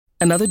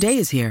Another day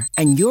is here,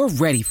 and you're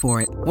ready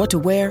for it. What to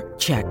wear?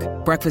 Check.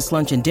 Breakfast,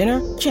 lunch, and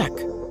dinner? Check.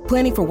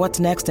 Planning for what's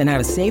next and how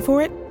to save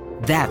for it?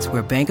 That's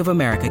where Bank of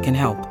America can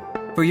help.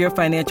 For your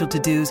financial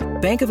to-dos,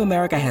 Bank of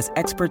America has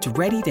experts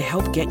ready to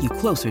help get you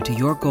closer to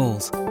your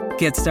goals.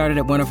 Get started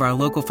at one of our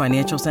local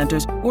financial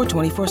centers or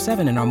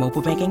 24/7 in our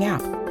mobile banking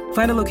app.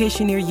 Find a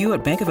location near you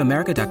at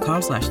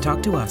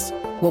bankofamerica.com/talktous.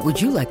 What would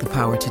you like the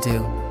power to do?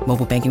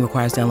 Mobile banking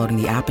requires downloading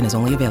the app and is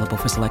only available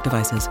for select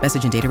devices.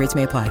 Message and data rates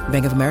may apply.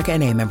 Bank of America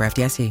N.A., member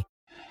FDIC.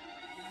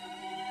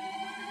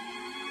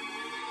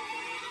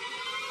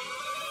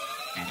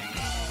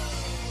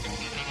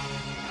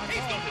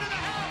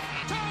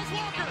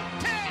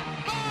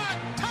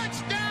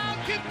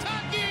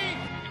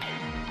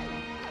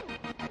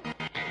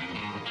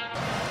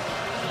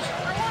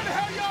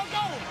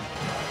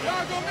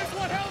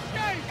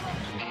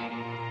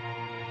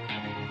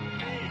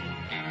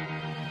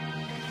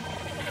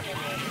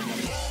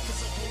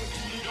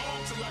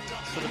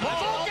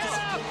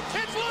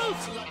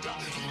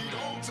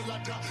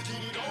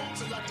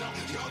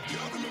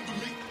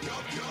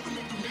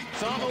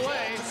 It's on the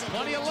way.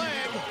 Plenty of leg.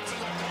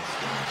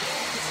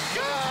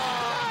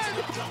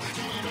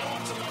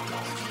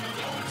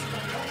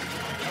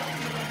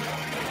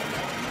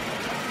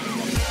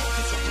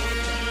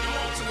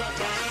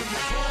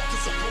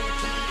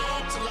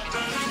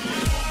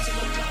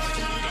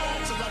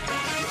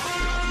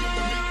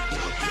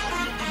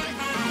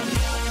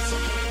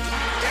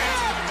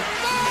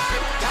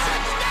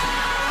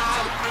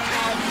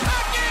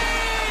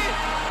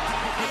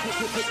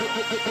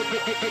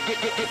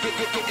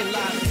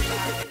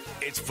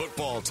 It's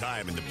football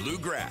time in the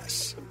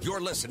Bluegrass. You're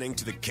listening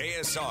to the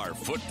KSR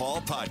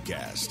Football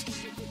Podcast.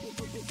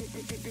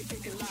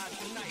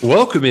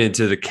 Welcome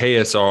into the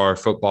KSR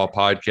Football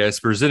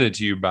Podcast, presented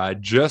to you by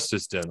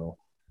Justice Dental.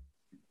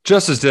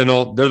 Justice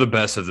Dental, they're the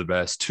best of the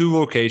best. 2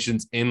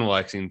 locations in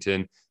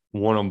Lexington,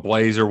 one on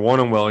Blazer, one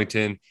on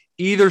Wellington,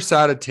 either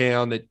side of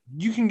town that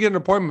you can get an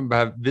appointment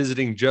by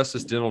visiting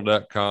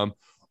justicedental.com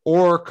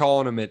or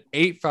calling them at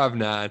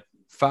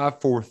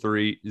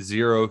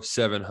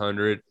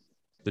 859-543-0700.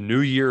 The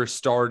new year is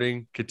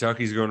starting.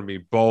 Kentucky's going to be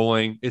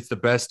bowling. It's the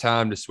best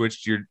time to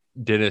switch to your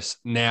dentist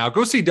now.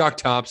 Go see Doc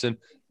Thompson.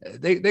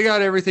 They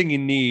got everything you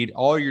need,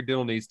 all your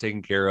dental needs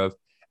taken care of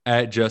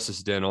at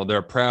Justice Dental. They're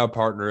a proud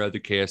partner of the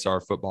KSR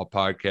Football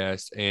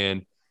Podcast,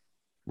 and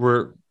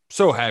we're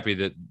so happy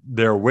that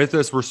they're with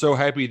us. We're so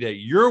happy that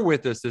you're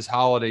with us this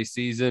holiday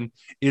season.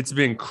 It's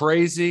been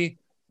crazy.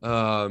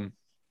 I'm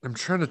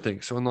trying to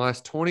think. So in the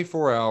last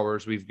 24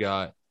 hours, we've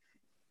got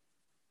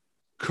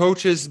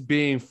coaches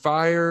being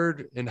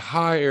fired and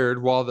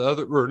hired while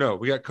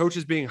we got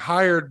coaches being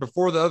hired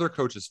before the other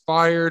coach is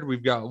fired.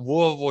 We've got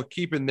Louisville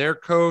keeping their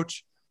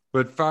coach,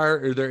 but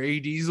their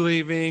AD's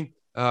leaving.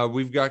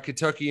 We've got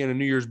Kentucky in a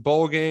New Year's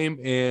Bowl game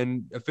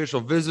and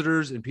official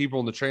visitors and people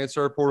in the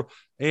transfer portal.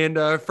 And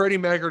Freddie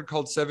Maggard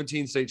called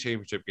 17 state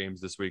championship games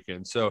this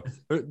weekend. So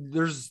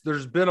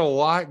there's been a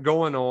lot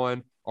going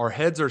on. Our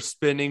heads are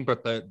spinning,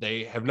 but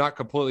they have not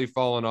completely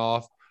fallen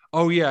off.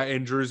 Oh yeah,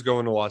 and Drew's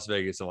going to Las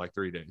Vegas in like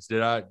 3 days.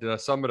 Did I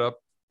sum it up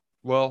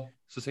well,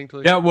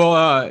 succinctly? Yeah,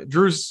 well,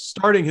 Drew's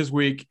starting his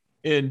week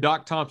in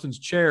Doc Thompson's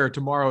chair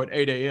tomorrow at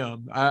 8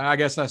 a.m. I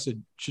guess I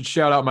should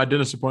shout out my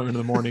dentist appointment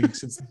in the morning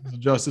since this is a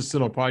Justice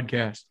Dental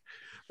podcast.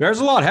 There's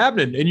a lot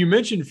happening, and you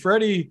mentioned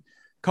Freddie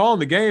calling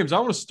the games. I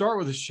want to start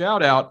with a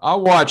shout out. I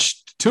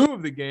watched 2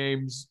 of the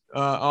games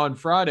on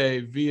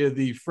Friday via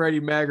the Freddie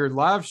Maggard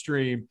live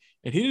stream,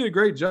 and he did a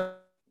great job.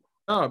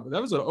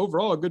 That was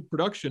overall a good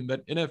production.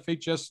 That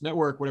NFHS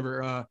network,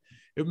 whatever,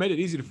 it made it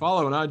easy to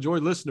follow, and I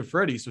enjoyed listening to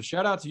Freddie. So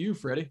shout out to you,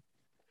 Freddie.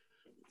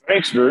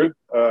 Thanks, Drew.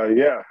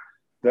 Yeah,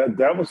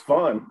 that was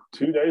fun.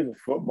 2 days of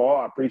football.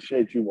 I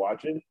appreciate you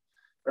watching.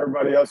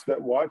 Everybody else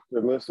that watched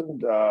or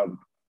listened,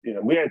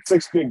 we had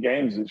 6 good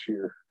games this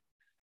year.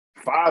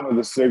 5 of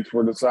the 6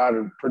 were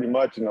decided pretty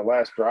much in the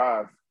last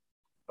drive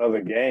of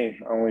the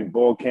game. Only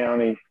Bull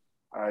County,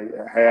 I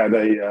had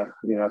a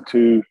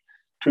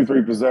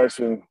 2-3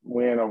 possession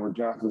win over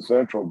Johnson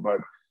Central, but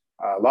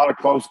a lot of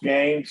close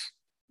games,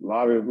 a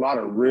lot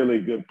of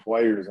really good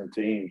players and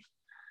teams.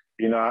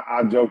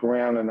 I joke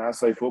around and I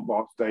say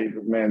football state,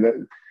 but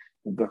man,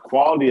 the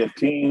quality of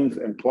teams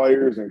and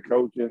players and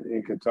coaching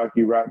in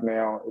Kentucky right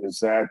now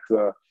is in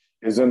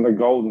the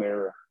golden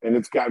era, and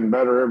it's gotten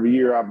better every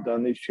year. I've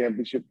done these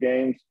championship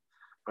games,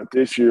 but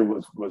this year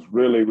was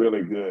really,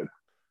 really good.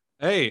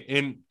 Hey,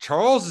 and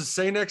Charles is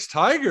St. X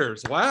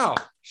Tigers. Wow,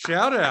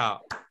 shout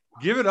out.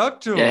 Give it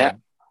up to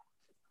him.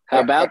 How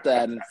about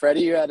that? And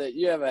Freddie, you had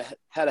a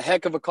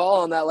heck of a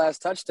call on that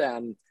last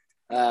touchdown.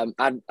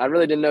 I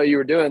really didn't know you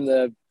were doing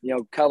the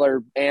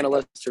color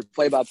analyst or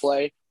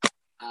play-by-play.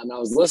 I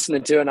was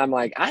listening to it, and I'm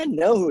like, I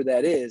know who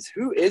that is.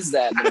 Who is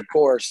that? And of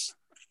course,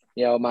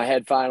 my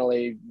head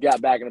finally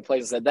got back into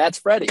place and said, "That's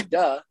Freddie,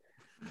 duh."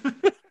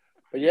 But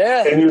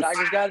yeah, the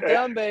Tigers got it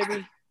done,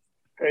 baby.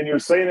 And your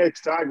St. X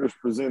Tigers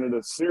presented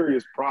a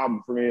serious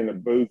problem for me in the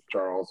booth,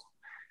 Charles.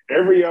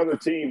 Every other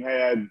team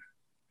had,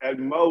 at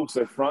most,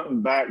 a front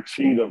and back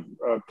sheet of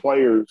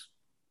players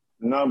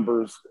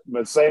numbers,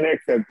 but St.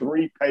 X had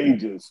 3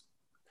 pages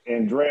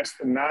and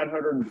dressed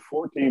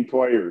 914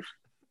 players.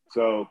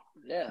 So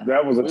Yeah,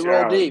 that was a we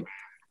challenge. roll deep.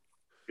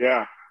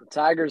 Yeah. The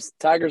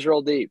Tigers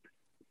roll deep.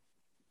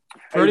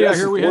 Freddie, Hey, I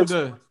hear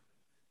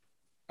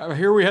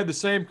we had the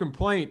same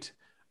complaint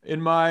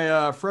in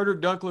my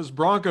Frederick Douglass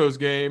Broncos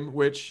game,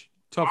 which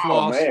tough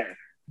loss. Man.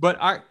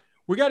 But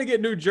we got to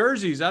get new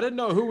jerseys. I didn't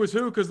know who was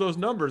who because those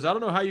numbers. I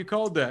don't know how you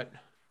called that.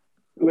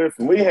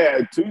 Listen, we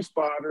had 2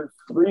 spotters,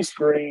 3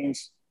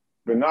 screens,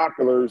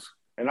 binoculars,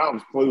 and I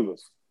was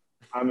clueless.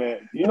 I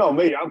mean, you know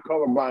me, I'm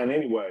colorblind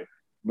anyway.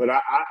 But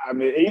I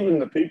mean, even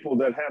the people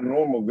that have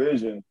normal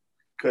vision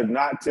could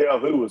not tell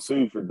who was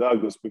who for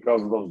Douglas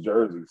because of those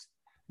jerseys.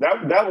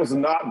 That was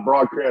not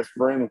broadcast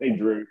friendly,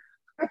 Drew.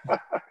 Gosh,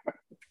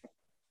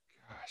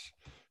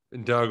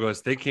 and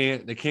Douglas, they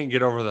can't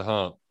get over the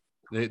hump.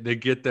 They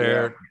get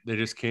there, They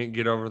just can't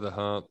get over the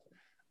hump.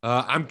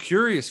 I'm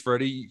curious,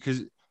 Freddie,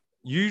 because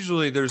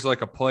usually there's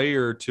like a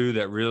player or two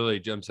that really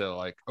jumps out,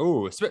 like,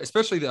 oh,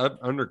 especially the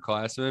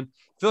underclassmen.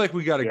 I feel like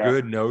we got a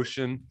good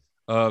notion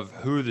of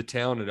who the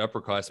talented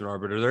upperclassmen are,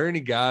 but are there any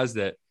guys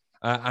that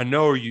I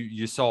know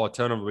you saw a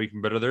ton of the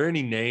weekend, but are there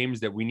any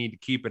names that we need to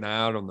keep an eye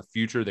out on the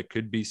future that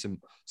could be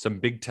some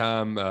big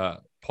time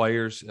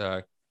players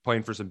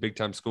playing for some big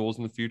time schools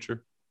in the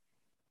future?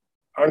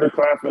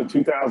 Underclassmen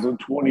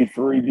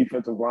 2023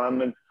 defensive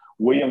lineman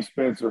William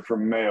Spencer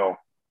from Male.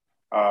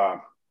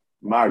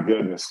 My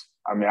goodness.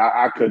 I mean,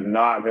 I could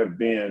not have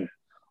been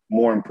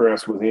more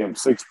impressed with him.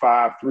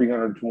 6'5",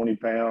 320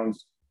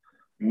 pounds,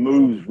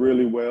 moves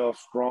really well,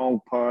 strong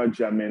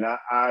punch. I mean,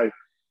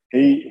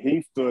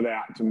 he stood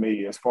out to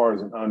me as far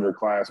as an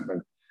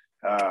underclassman.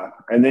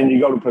 And then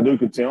you go to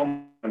Paducah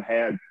Tillman and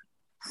had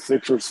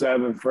 6 or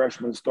 7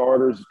 freshman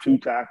starters, 2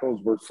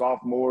 tackles were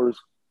sophomores.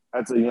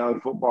 That's a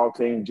young football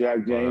team.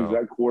 Jack James,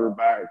 wow.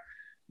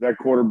 that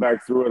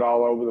quarterback threw it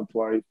all over the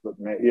place. But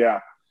man,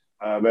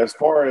 as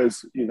far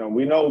as, you know,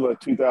 we know the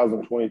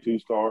 2022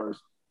 stars,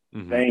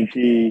 Dane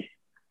Key,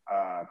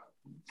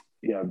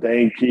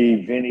 Dane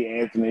Key, Vinny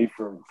Anthony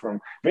from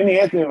Vinny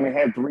Anthony only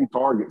had 3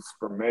 targets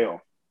for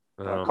Male.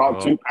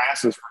 Caught 2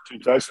 passes for 2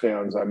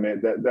 touchdowns. I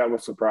mean, that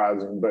was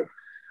surprising. But,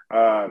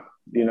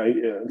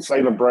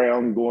 Sailor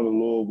Brown going to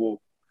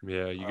Louisville.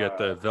 Yeah, you got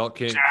the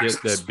Veltkamp Jackson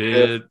kit that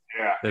Smith,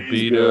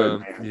 beat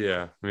him.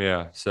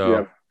 Yeah.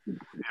 So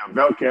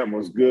Veltkamp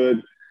was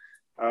good.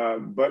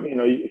 But,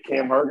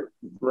 Cam Hurd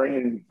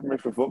bringing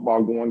Commissioner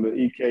Football going to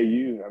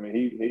EKU. I mean,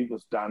 he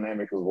was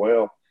dynamic as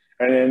well.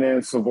 And then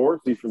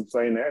Savorsky from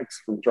St.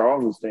 X from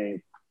Charles's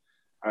team.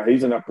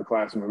 He's an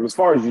upperclassman. But as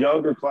far as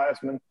younger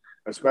classmen,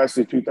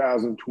 especially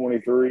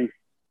 2023,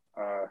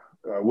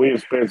 William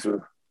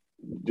Spencer,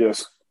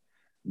 just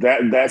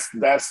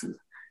that's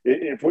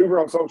if we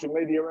were on social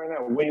media right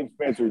now, William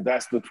Spencer,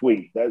 that's the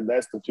tweet.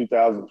 That's the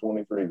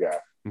 2023 guy.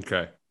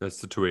 Okay, that's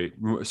the tweet.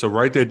 So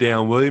write that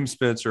down. William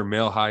Spencer,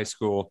 Male High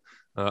School.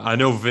 I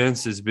know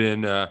Vince has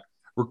been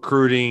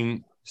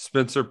recruiting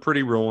Spencer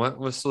pretty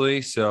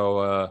relentlessly.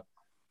 So,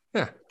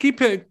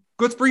 keep it.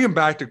 Let's bring him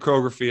back to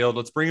Kroger Field.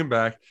 Let's bring him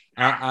back.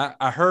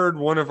 I heard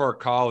one of our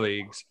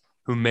colleagues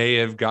who may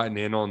have gotten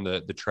in on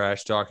the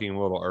trash talking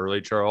a little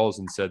early, Charles,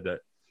 and said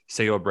that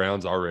Sailor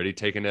Brown's already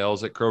taken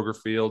L's at Kroger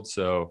Field.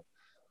 So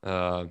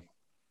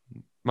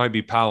might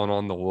be piling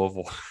on the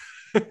Louisville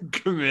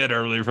commit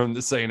early from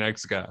the St.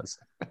 X guys.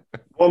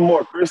 One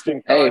more.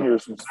 Christian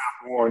Conyers from South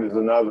Warren is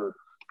another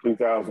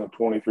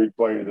 2023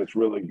 player that's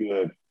really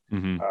good.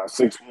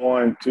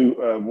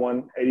 6'1",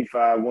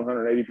 185,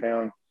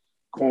 180-pound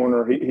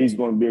corner. He's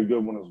going to be a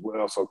good one as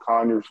well. So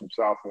Conyers from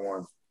South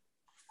Warren.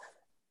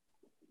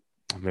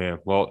 Man,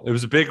 well, it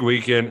was a big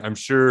weekend. I'm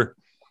sure.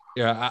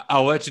 Yeah,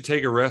 I'll let you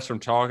take a rest from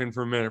talking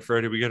for a minute,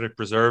 Freddie. We got to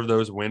preserve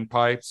those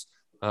windpipes.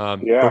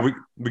 But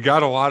we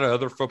got a lot of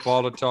other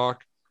football to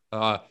talk.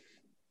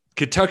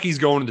 Kentucky's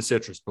going to the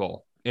Citrus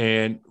Bowl,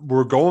 and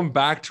we're going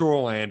back to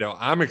Orlando.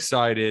 I'm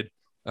excited.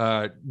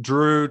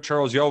 Drew,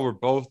 Charles, y'all were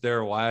both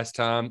there last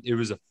time. It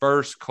was a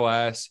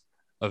first-class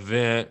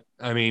event.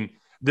 I mean,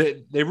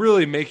 they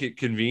really make it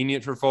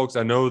convenient for folks.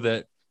 I know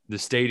that the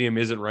stadium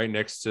isn't right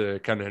next to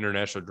kind of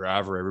International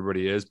Drive where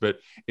everybody is, but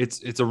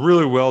it's a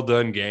really well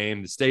done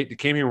game. The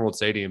Camping World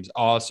Stadium is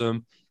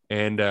awesome,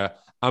 and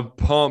I'm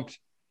pumped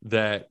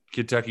that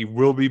Kentucky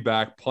will be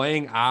back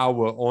playing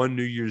Iowa on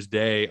New Year's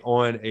Day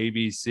on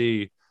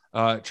ABC.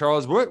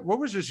 Charles, what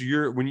was just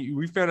when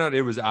we found out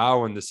it was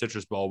Iowa in the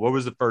Citrus Bowl? What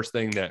was the first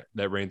thing that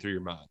ran through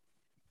your mind?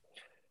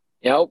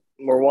 We're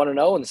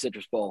 1-0 in the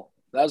Citrus Bowl.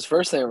 That was the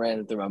first thing that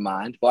ran through my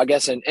mind. Well, I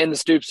guess in the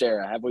Stoops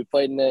era, have we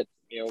played in it?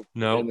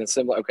 No. In the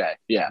similar. Okay,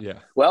 yeah.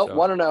 Well,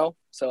 1-0,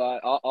 so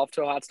off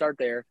to a hot start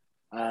there.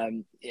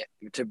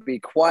 To be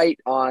quite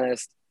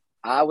honest,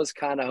 I was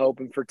kind of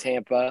hoping for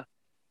Tampa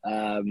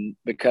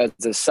because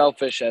as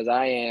selfish as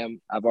I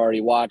am, I've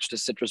already watched a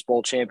Citrus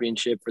Bowl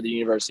championship for the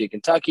University of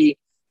Kentucky,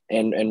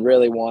 and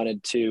really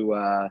wanted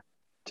to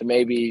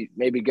maybe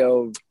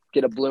go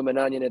get a bloomin'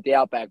 onion at the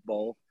Outback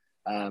Bowl.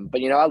 But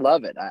I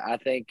love it. I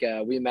think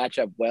we match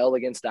up well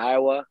against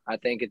Iowa. I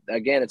think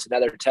it's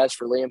another test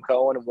for Liam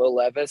Cohen and Will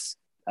Levis.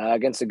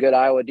 against a good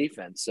Iowa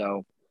defense.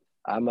 So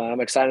I'm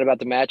excited about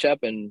the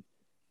matchup, and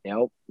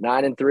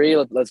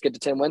 9-3. Let's get to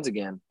 10 wins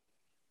again.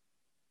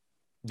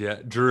 Yeah,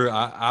 Drew,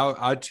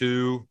 I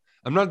too.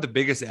 I'm not the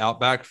biggest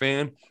Outback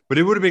fan, but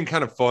it would have been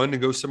kind of fun to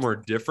go somewhere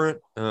different,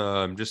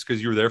 just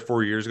because you were there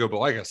 4 years ago. But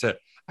like I said,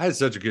 I had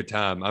such a good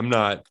time. I'm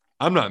not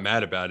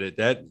mad about it.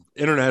 That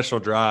international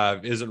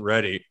drive isn't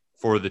ready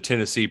for the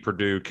Tennessee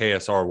Purdue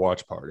KSR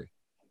watch party.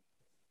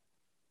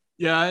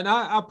 Yeah, and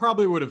I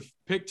probably would have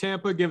picked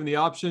Tampa given the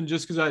option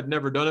just because I had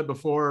never done it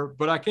before.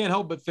 But I can't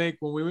help but think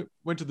when we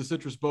went to the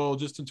Citrus Bowl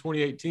just in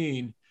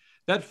 2018,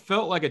 that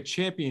felt like a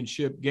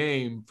championship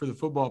game for the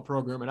football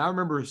program. And I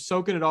remember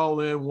soaking it all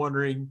in,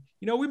 wondering,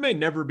 we may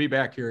never be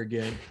back here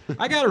again.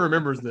 I got to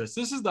remember this.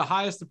 This is the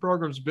highest the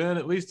program's been,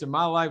 at least in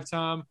my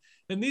lifetime.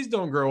 And these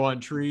don't grow on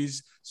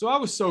trees. So I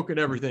was soaking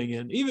everything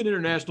in, even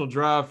international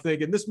drive,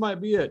 thinking this might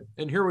be it.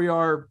 And here we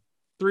are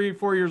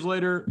 3-4 years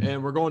later,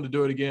 and we're going to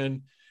do it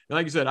again. And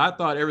like you said, I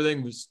thought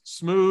everything was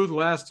smooth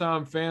last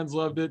time. Fans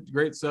loved it.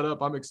 Great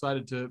setup. I'm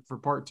excited for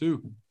part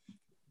 2.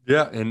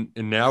 Yeah, and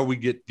now we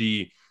get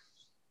the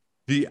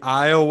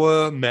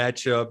Iowa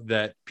matchup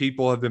that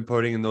people have been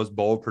putting in those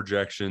bowl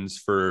projections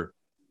for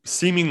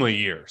seemingly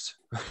years.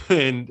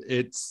 And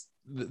it's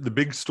the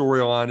big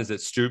storyline is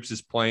that Stoops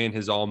is playing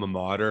his alma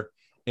mater.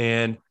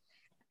 And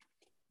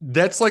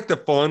that's like the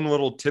fun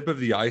little tip of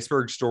the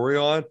iceberg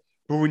storyline.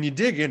 But when you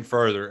dig in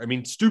further, I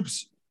mean,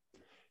 Stoops,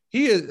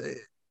 he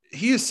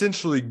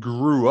essentially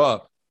grew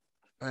up.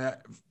 That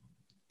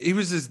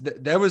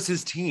was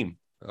his team.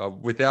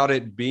 Without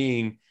it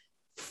being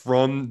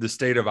from the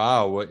state of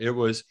Iowa, it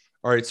was,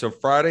 all right, so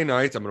Friday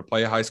nights, I'm going to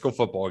play a high school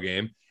football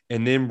game,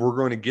 and then we're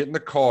going to get in the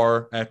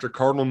car after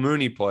Cardinal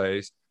Mooney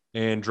plays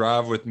and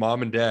drive with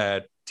mom and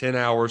dad 10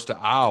 hours to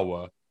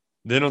Iowa.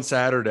 Then on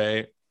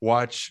Saturday,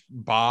 watch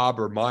Bob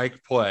or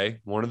Mike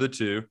play, one of the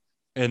two,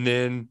 and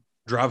then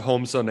drive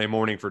home Sunday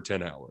morning for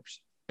 10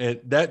 hours.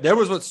 And that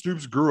was what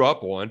Stoops grew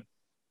up on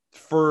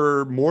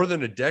for more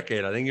than a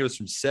decade. I think it was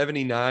from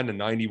 79 to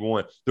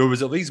 91. There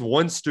was at least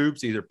one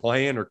Stoops either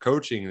playing or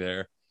coaching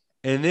there.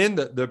 And then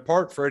the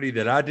part, Freddie,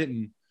 that I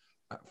didn't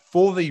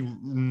fully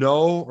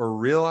know or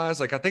realize,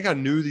 like I think I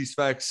knew these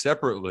facts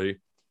separately,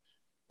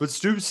 but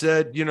Stoops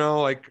said,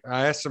 like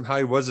I asked him how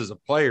he was as a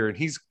player, and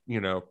he's,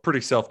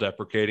 pretty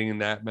self-deprecating in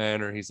that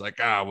manner. He's like,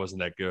 I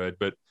wasn't that good.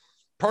 But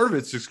part of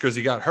it's just because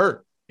he got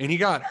hurt, and he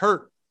got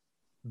hurt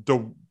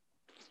the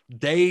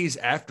days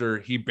after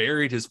he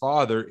buried his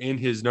father in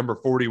his number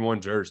 41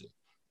 jersey.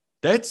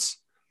 If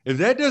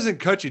that doesn't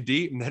cut you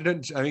deep, and that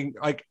doesn't, I mean,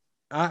 like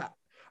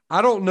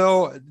I don't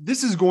know.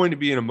 This is going to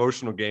be an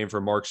emotional game for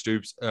Mark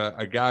Stoops,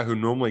 a guy who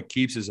normally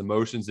keeps his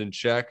emotions in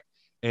check.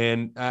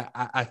 And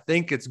I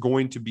think it's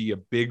going to be a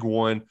big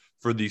one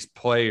for these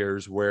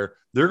players where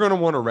they're going to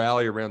want to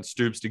rally around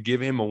Stoops to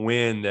give him a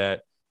win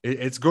that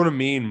it's going to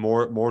mean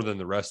more than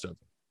the rest of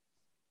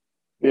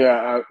them.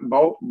 Yeah,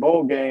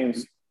 bowl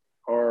games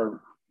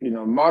are,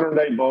 modern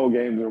day bowl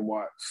games are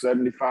what,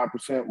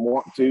 75%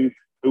 want to,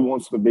 who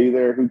wants to be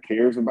there, who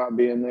cares about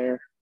being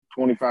there,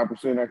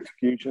 25%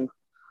 execution.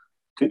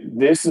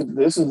 This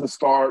is the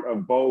start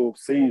of bowl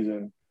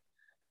season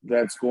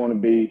that's going to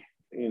be,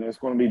 it's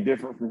going to be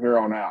different from here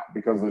on out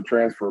because of the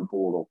transfer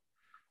portal.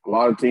 A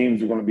lot of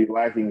teams are going to be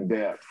lacking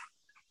depth.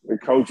 The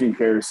coaching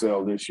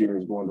carousel this year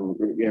is going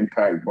to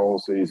impact bowl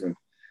season.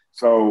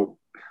 So,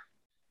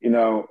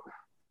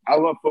 I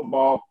love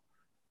football.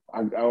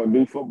 I would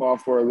do football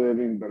for a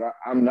living, but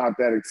I'm not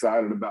that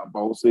excited about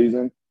bowl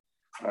season.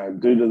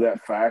 Due to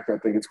that fact, I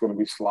think it's going to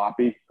be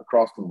sloppy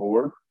across the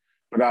board.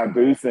 But I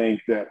do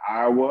think that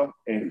Iowa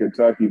and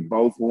Kentucky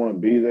both want to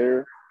be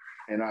there,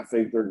 and I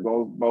think they're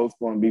both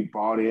going to be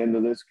bought into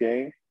this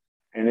game,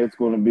 and it's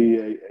going to be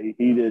a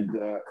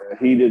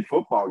heated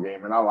football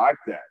game, and I like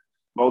that.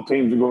 Both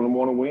teams are going to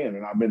want to win,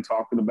 and I've been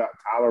talking about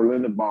Tyler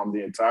Linderbaum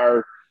the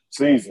entire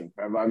season.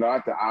 Have I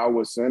not? The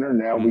Iowa center.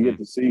 Now we get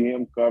to see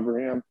him, cover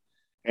him,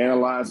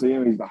 analyze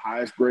him. He's the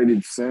highest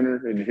graded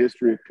center in the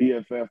history of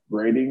PFF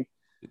grading.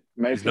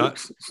 He's not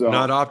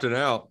opting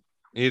out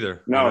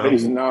either. No,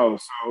 he's no.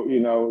 So,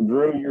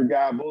 Drew, your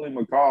guy, Bully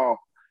McCall,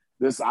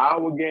 this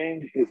Iowa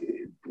game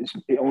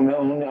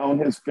on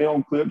his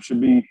film clip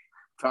should be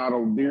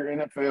titled Dear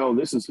NFL,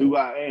 This Is Who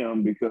I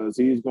Am, because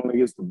he's going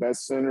against the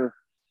best center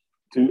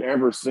to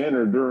ever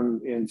center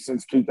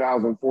since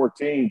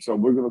 2014. So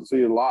we're going to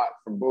see a lot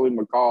from Bully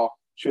McCall.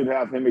 Should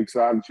have him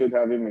excited, should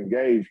have him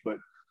engaged. But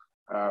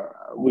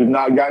we've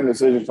not gotten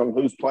decisions on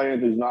who's playing,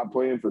 who's not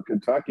playing for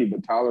Kentucky.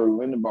 But Tyler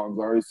Linderbaum's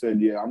already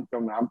said, yeah, I'm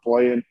coming, I'm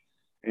playing.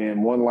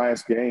 And one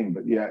last game.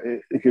 But, yeah,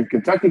 if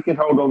Kentucky can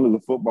hold on to the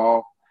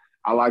football,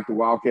 I like the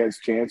Wildcats'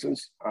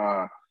 chances.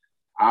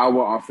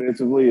 Iowa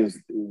offensively is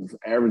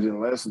averaging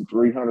less than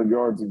 300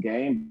 yards a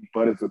game,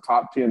 but it's a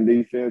top 10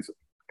 defense,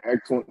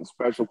 excellent in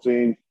special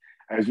teams,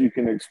 as you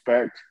can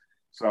expect.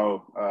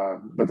 So,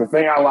 but the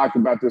thing I like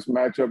about this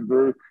matchup,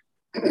 Drew,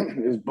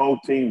 is both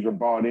teams are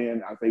bought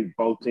in. I think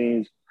both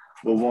teams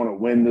will want to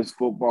win this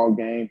football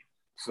game.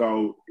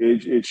 So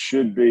it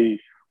should be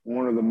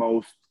one of the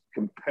most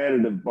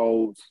competitive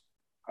bowls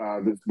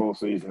this bowl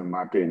season, in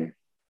my opinion.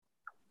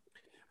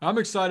 I'm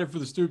excited for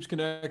the Stoops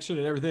connection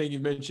and everything you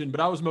mentioned,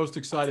 but I was most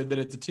excited that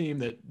it's a team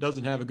that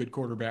doesn't have a good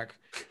quarterback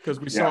because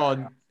we saw,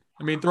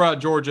 throughout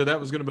Georgia, that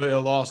was going to be a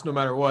loss no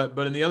matter what.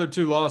 But in the other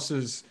two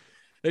losses,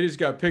 they just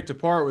got picked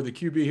apart with a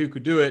QB who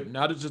could do it. And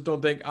I just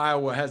don't think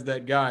Iowa has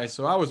that guy.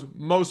 So I was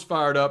most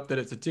fired up that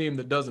it's a team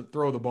that doesn't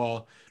throw the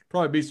ball.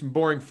 Probably be some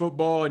boring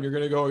football, and you're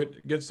going to go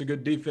against a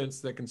good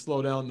defense that can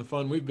slow down the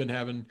fun we've been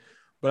having.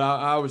 But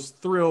I was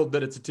thrilled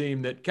that it's a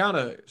team that kind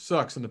of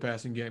sucks in the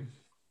passing game.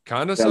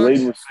 Kind of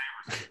sucks.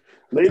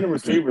 Leading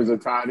receivers are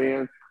tight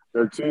end.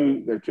 Their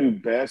two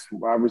best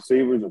wide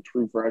receivers are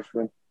true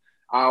freshmen.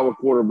 Iowa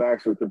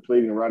quarterbacks are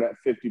completing right at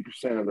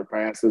 50% of their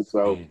passes.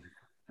 So,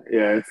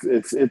 yeah,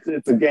 it's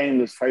a game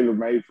that's tailor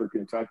made for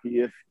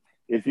Kentucky.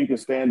 If you can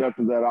stand up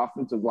to that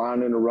offensive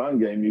line in a run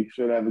game, you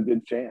should have a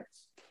good chance.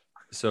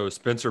 So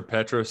Spencer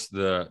Petras,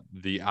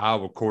 the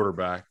Iowa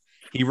quarterback,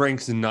 he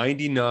ranks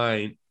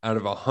 99 out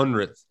of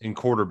 100th in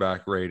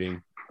quarterback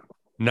rating,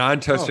 9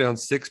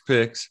 touchdowns, 6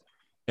 picks,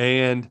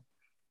 and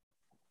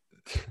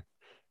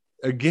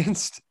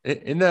against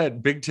in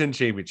that Big Ten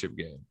championship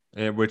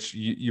game, which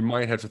you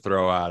might have to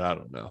throw out, I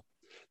don't know.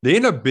 They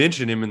end up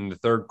benching him in the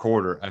third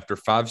quarter after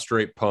 5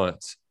 straight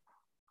punts.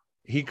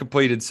 He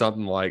completed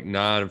something like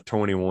 9 of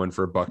 21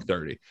 for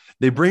 $130.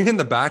 They bring in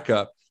the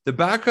backup. The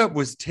backup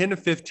was 10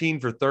 of 15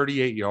 for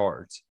 38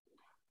 yards.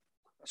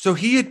 So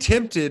he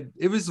attempted,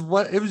 it was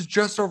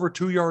just over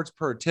 2 yards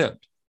per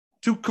attempt.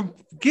 To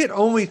get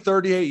only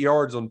 38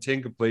 yards on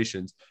 10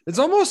 completions, it's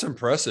almost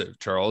impressive,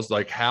 Charles,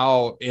 like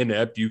how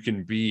inept you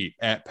can be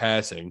at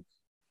passing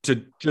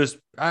to just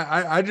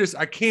I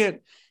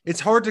can't. It's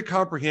hard to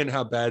comprehend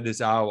how bad this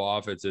Iowa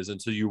offense is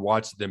until you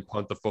watch them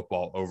punt the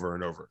football over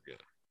and over again.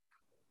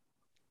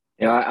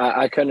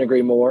 I couldn't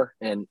agree more.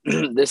 And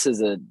this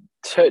is a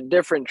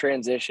different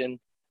transition,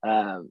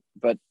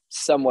 but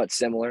somewhat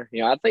similar.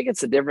 I think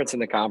it's the difference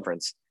in the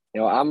conference.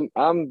 I'm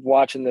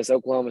watching this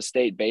Oklahoma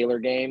State Baylor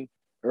game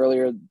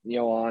earlier,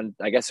 on,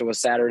 I guess it was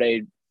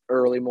Saturday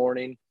early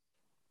morning,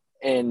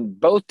 and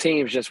both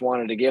teams just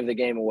wanted to give the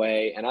game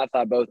away, and I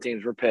thought both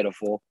teams were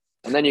pitiful.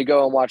 And then you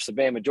go and watch the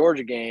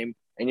Bama-Georgia game,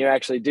 and you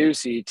actually do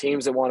see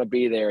teams that want to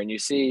be there, and you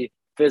see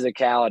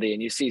physicality,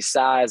 and you see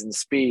size and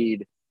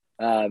speed.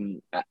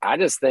 I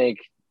just think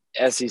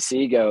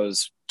SEC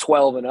goes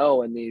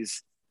 12-0 in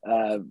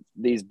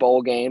these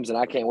bowl games, and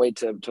I can't wait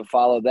to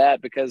follow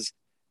that because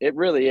it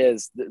really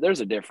is. There's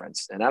a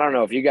difference. And I don't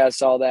know if you guys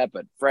saw that,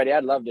 but Freddie,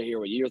 I'd love to hear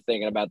what you're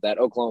thinking about that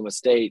Oklahoma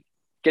State.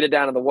 Get it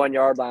down to the 1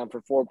 yard line for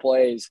 4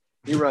 plays.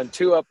 You run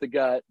 2 up the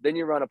gut, then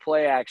you run a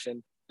play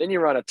action, then you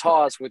run a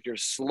toss with your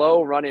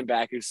slow running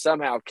back who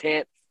somehow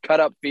can't cut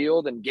up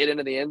field and get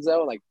into the end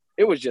zone. Like,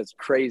 it was just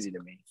crazy to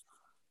me.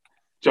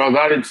 Charles,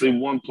 I didn't see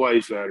one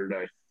play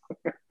Saturday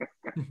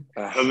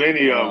of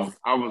any of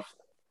them.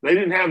 They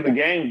didn't have the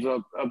games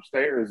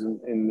upstairs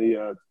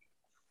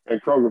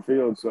at Kroger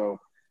Field, so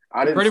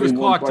I didn't. Freddie see was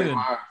one clocked play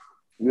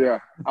in. Yeah,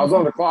 I was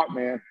on the clock,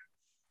 man.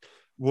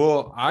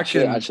 Well, I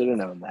should have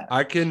known that.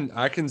 I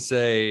can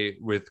say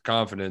with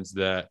confidence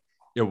that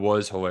it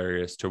was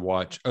hilarious to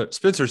watch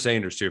Spencer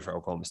Sanders too for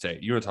Oklahoma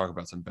State. You want to talk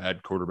about some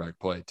bad quarterback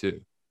play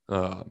too?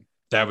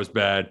 That was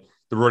bad.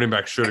 The running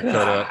back should have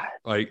cut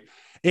up.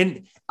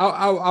 And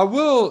I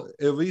will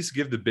at least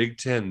give the Big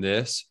Ten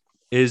this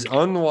is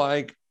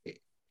unlike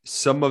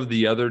some of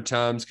the other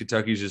times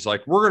Kentucky's just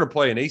like, we're going to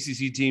play an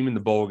ACC team in the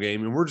bowl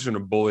game and we're just going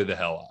to bully the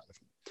hell out of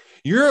them.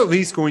 You're at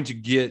least going to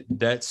get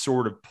that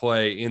sort of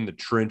play in the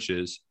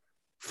trenches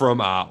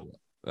from Iowa.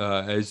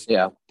 As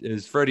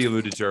Freddie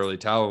alluded to earlier,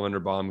 Tyler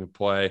Linderbaum can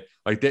play.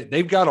 Like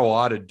they've got a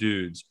lot of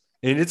dudes,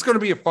 and it's going to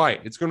be a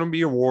fight. It's going to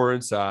be a war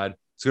inside.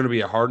 It's going to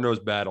be a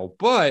hard-nosed battle.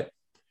 But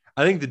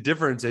I think the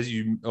difference, as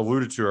you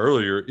alluded to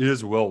earlier,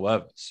 is Will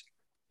Levis.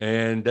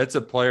 And that's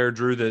a player,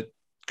 Drew, that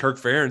Kirk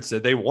Ferentz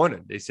said they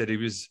wanted. They said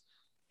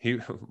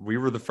we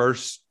were the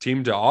first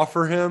team to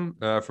offer him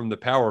from the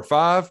Power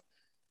Five.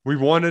 We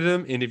wanted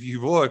him. And if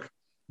you look,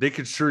 they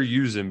could sure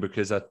use him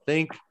because I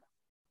think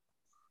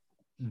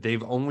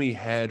they've only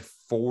had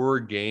 4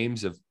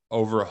 games of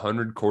over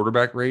 100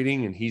 quarterback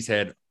rating, and he's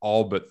had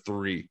all but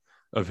 3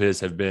 of his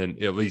have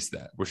been at least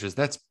that,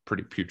 that's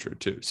pretty putrid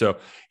too. So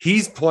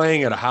he's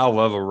playing at a high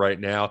level right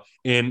now.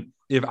 And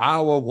if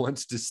Iowa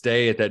wants to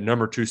stay at that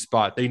number 2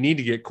 spot, they need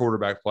to get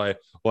quarterback play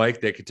like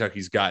that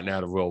Kentucky's gotten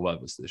out of Will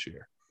Levis this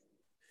year.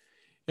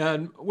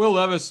 And Will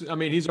Levis,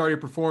 he's already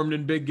performed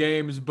in big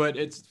games, but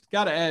it's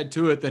got to add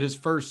to it that his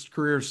first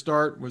career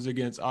start was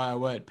against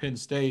Iowa at Penn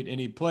State, and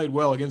he played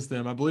well against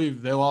them. I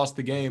believe they lost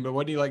the game, but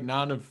wasn't he like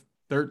 9 of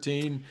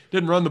 13?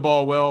 Didn't run the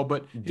ball well,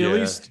 but he at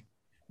least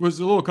was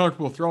a little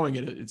comfortable throwing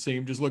it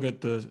seemed. Just look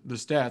at the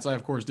stats. I,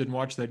 of course, didn't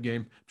watch that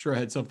game. I'm sure I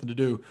had something to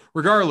do.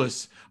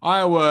 Regardless,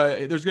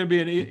 Iowa, there's going to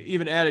be an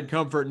even added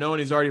comfort knowing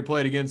he's already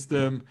played against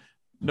them,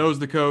 knows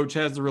the coach,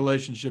 has the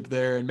relationship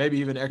there, and maybe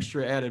even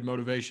extra added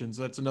motivations.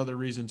 That's another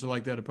reason to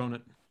like that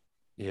opponent.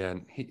 Yeah,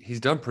 and he's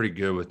done pretty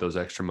good with those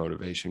extra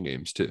motivation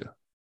games too.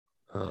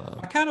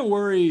 I kind of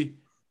worry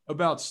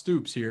about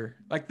Stoops here.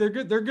 Like they're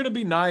going to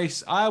be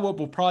nice. Iowa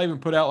will probably even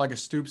put out like a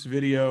Stoops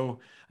video.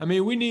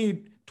 We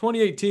need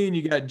 2018,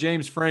 you got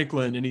James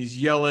Franklin, and he's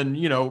yelling,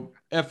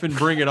 effing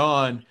bring it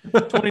on.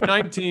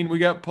 2019, we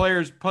got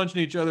players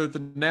punching each other at the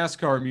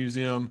NASCAR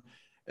museum.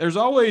 There's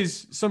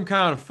always some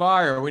kind of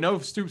fire. We know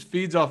Stoops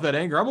feeds off that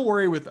anger. I'm a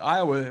worry with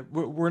Iowa.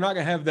 We're not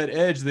going to have that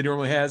edge that he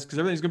normally has because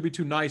everything's going to be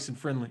too nice and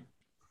friendly.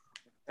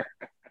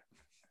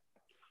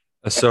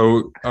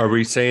 So are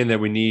we saying that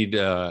we need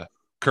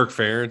Kirk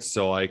Ferentz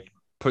to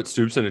put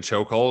Stoops in a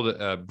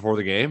chokehold before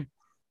the game?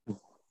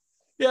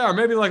 Yeah, or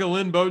maybe like a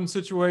Lynn Bowden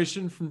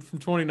situation from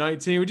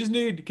 2019. We just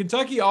need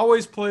Kentucky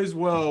always plays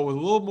well with a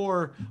little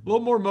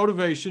more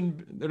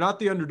motivation. They're not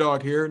the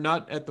underdog here,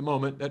 not at the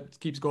moment. That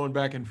keeps going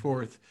back and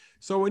forth.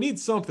 So we need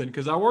something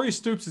because I worry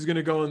Stoops is going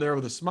to go in there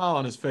with a smile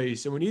on his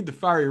face, and we need the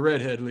fiery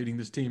redhead leading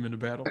this team into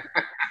battle.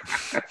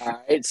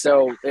 All right,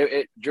 so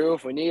Drew,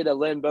 if we need a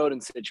Lynn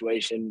Bowden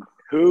situation,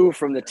 who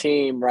from the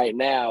team right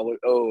now?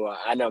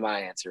 I know my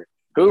answer.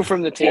 Who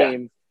from the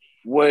team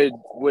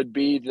would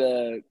be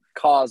the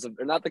cause of,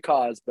 or not the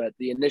cause, but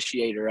the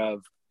initiator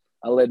of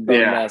a Lynn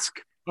Bowden-esque?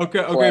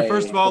 Okay.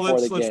 First of all,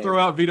 let's throw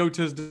out Vito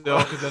Tisdale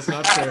because that's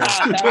not fair.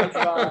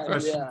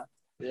 That's fine.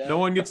 Yeah. No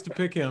one gets to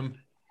pick him.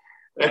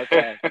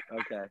 Okay.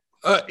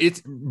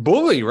 It's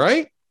Bully,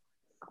 right?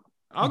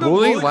 I'll go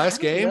Bully last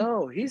game.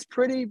 No, he's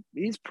pretty.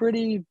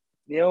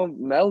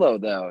 Mellow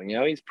though.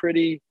 He's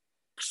pretty.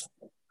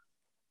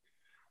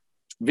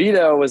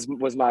 Vito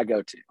was my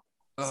go-to.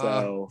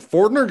 So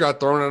Fortner got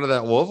thrown out of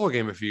that Louisville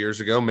game a few years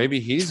ago. Maybe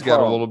he's got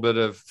a little bit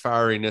of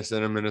fieriness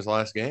in him in his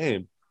last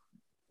game.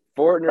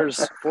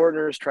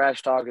 Fortner's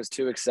trash talk is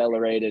too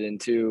accelerated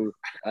and too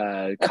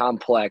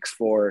complex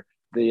for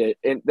the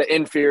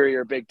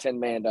inferior Big Ten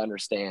man to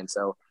understand.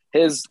 So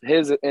his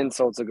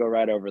insults will go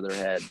right over their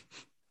head.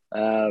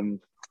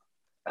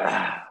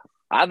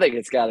 I think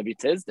it's got to be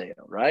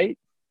Tisdale, right?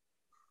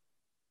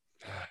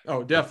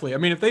 Oh, definitely. I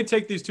mean, if they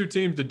take these two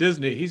teams to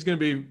Disney, he's going to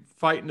be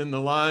fighting in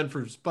the line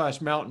for Splash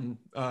Mountain.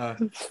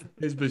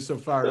 He's been so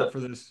fired up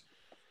for this.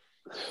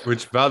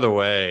 Which, by the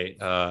way,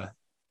 if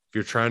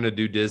you're trying to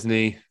do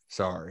Disney,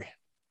 sorry,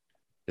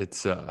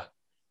 it's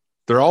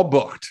they're all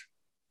booked.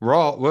 We're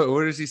all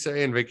what does he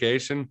say in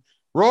Vacation?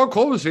 We're all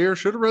closed here.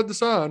 Should have read the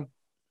sign.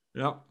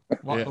 Yep.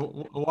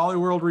 Wally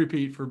World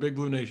repeat for Big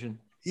Blue Nation.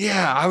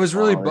 Yeah, I was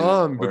really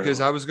bummed because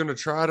I was going to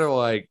try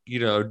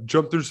to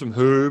jump through some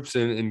hoops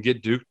and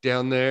get Duke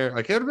down there. It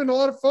would have been a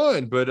lot of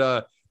fun,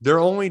 but they're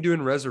only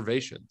doing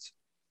reservations.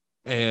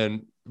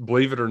 And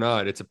believe it or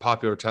not, it's a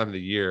popular time of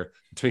the year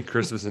between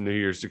Christmas and New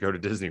Year's to go to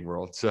Disney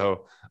World.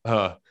 So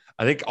I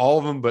think all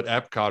of them but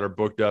Epcot are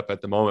booked up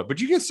at the moment. But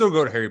you can still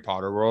go to Harry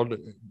Potter World.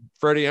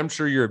 Freddie, I'm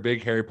sure you're a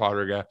big Harry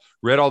Potter guy.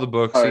 Read all the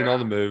books, seen all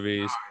the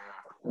movies.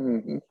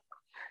 Mm-hmm.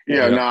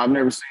 Yeah, no, I've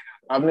never seen it.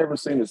 I've never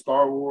seen a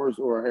Star Wars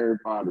or a Harry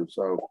Potter,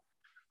 so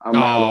I'm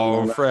out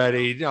on that.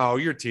 Freddie, no,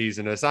 you're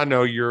teasing us. I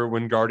know you're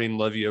Wingardium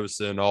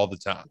Leviosa all the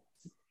time.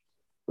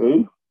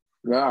 Who?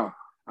 No,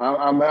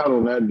 I'm out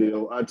on that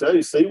deal. I tell you,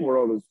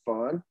 SeaWorld is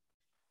fun.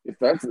 If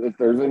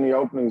there's any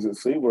openings at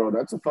SeaWorld,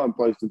 that's a fun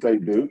place to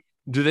take Duke.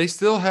 Do they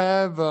still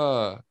have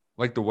the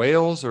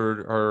whales,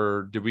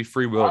 or did we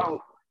free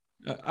will?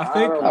 I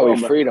think we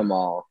freed them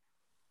all.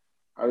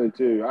 I did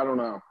too. I don't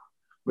know,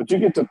 but you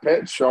get to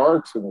pet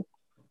sharks and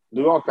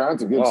do all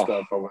kinds of good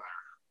stuff over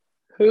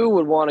there. Who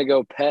would want to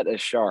go pet a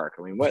shark?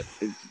 I mean, what?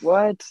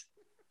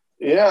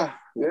 Yeah.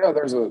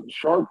 There's a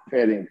shark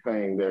petting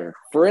thing there.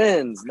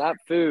 Friends, not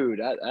food.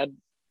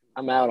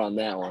 I'm out on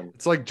that one.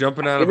 It's like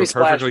jumping out of a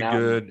perfectly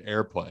good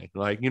airplane.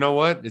 You know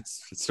what?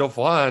 It's still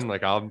flying. I'm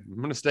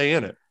going to stay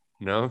in it.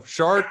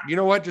 Shark. You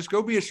know what? Just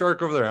go be a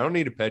shark over there. I don't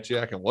need to pet you.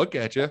 I can look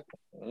at you.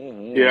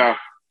 Mm-hmm. Yeah.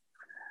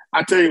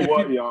 I tell you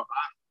what, y'all.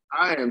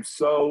 I am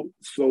so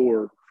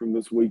sore from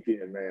this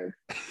weekend, man.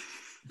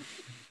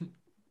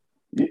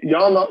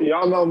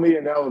 Y'all know me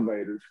in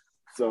elevators.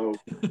 So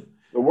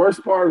the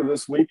worst part of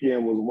this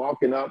weekend was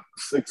walking up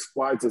 6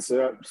 flights of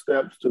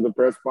steps to the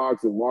press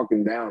box and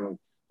walking down them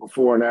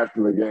before and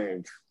after the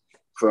games.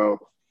 So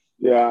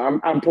yeah,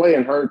 I'm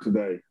playing hurt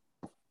today.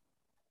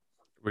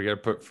 We got to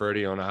put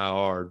Freddie on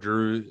IR.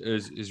 Drew,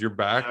 is your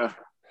back?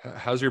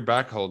 How's your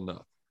back holding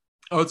up?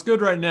 Oh, it's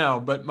good right now,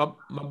 but my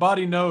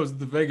body knows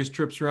the Vegas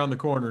trip's around the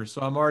corner,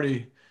 so I'm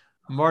already.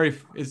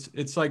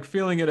 It's like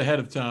feeling it ahead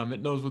of time.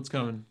 It knows what's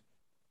coming.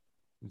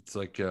 It's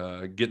like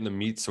getting the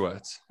meat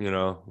sweats,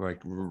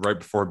 like right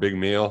before a big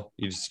meal.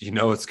 You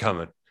know it's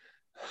coming.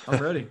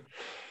 I'm ready.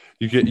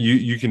 You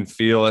can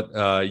feel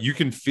it. You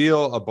can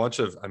feel a bunch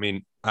of. I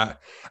mean,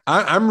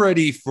 I'm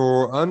ready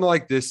for.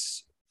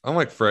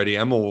 Unlike Freddie,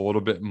 I'm a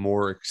little bit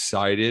more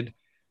excited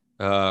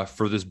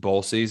for this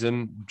bowl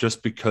season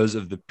just because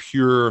of the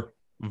pure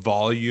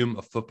volume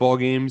of football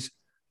games.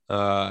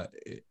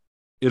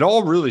 It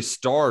all really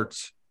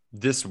starts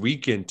this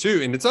weekend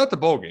too. And it's not the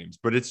bowl games,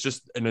 but it's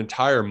just an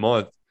entire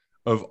month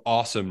of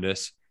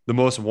awesomeness. The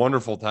most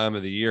wonderful time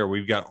of the year.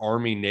 We've got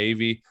Army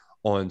Navy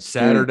on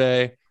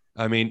Saturday.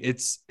 I mean,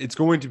 it's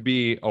going to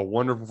be a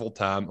wonderful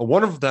time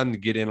to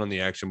get in on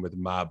the action with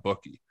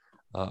MyBookie.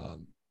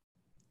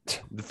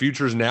 The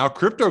future is now.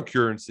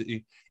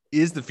 Cryptocurrency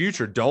is the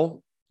future.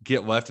 Don't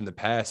get left in the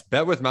past.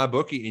 Bet with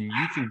MyBookie, and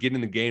you can get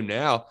in the game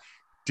now.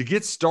 To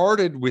get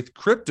started with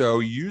crypto,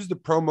 use the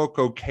promo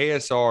code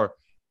KSR.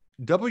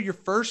 Double your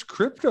first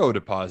crypto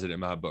deposit at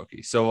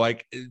MyBookie. So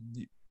like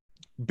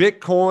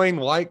Bitcoin,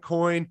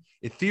 Litecoin,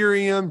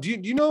 Ethereum. Do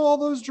you know all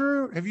those,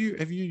 Drew? Have you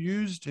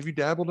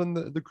dabbled in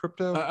the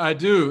crypto? I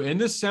do. And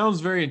this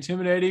sounds very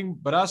intimidating,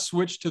 but I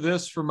switched to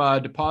this for my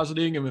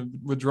depositing and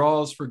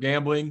withdrawals for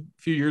gambling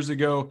a few years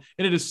ago.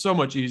 And it is so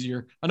much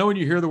easier. I know when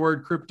you hear the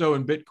word crypto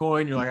and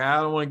Bitcoin, you're like,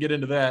 I don't want to get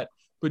into that.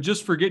 But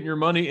just for getting your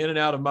money in and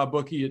out of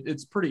MyBookie,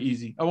 it's pretty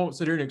easy. I won't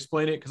sit here and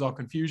explain it because I'll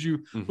confuse you.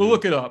 Mm-hmm. But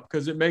look it up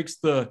because it makes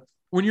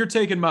when you're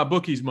taking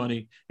MyBookie's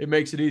money, it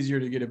makes it easier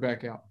to get it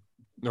back out.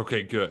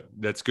 Okay, good.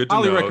 That's good to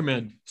Highly know.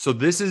 recommend. So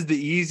this is the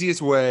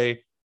easiest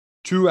way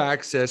to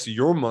access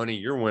your money,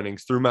 your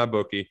winnings through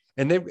MyBookie.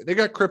 And they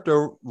got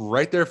crypto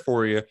right there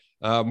for you.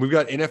 We've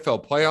got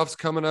NFL playoffs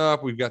coming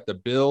up. We've got the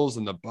Bills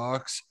and the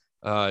Bucks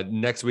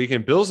next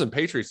weekend. Bills and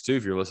Patriots too,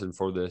 if you're listening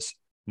for this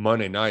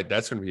Monday night.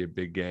 That's going to be a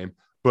big game.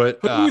 But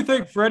who do you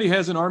think Freddie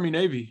has in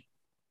Army-Navy?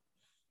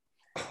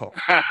 Oh.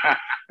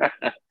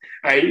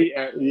 Hey,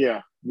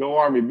 yeah, go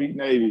Army, beat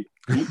Navy.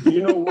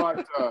 You know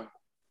what?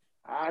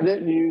 I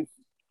didn't use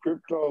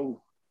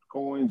crypto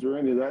coins or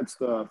any of that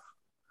stuff.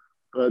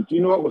 But do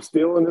you know what was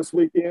stealing this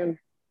weekend?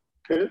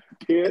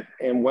 Pitt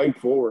and Wake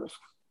Forest.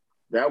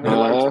 That was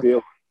like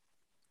stealing.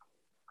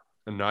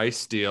 A nice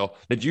steal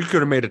that you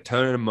could have made a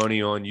ton of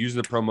money on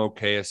using the promo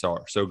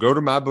KSR. So go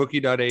to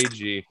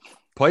mybookie.ag,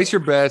 place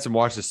your bets, and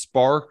watch the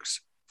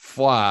sparks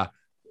fly.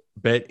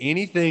 Bet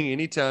anything,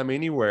 anytime,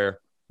 anywhere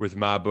with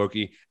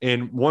MyBookie.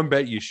 And one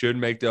bet you should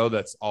make, though,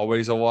 that's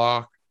always a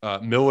lock,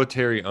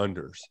 military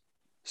unders.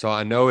 So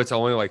I know it's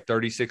only like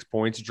 36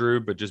 points, Drew,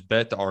 but just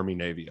bet the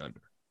Army-Navy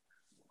under.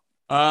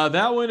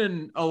 That one,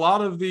 and a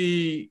lot of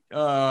the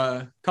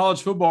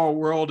college football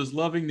world is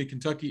loving the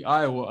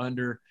Kentucky-Iowa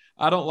under.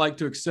 I don't like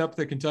to accept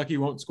that Kentucky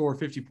won't score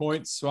 50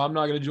 points, so I'm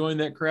not going to join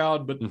that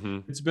crowd, but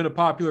It's been a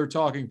popular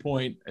talking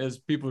point as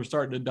people are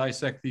starting to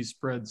dissect these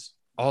spreads.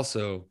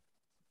 Also,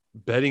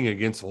 betting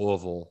against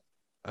Louisville,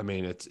 I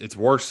mean, it's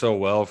worked so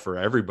well for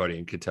everybody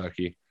in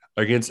Kentucky.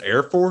 Against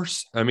Air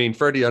Force, I mean,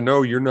 Freddie, I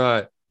know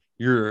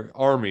you're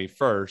Army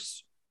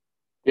first.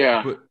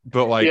 Yeah.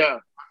 But like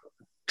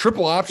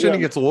triple option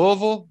against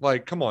Louisville,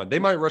 like, come on, they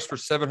might rush for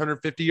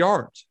 750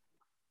 yards.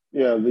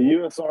 Yeah, the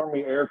U.S.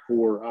 Army Air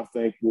Corps, I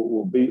think,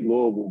 will beat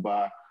Louisville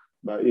by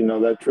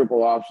that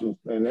triple option.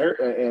 And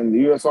the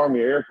U.S.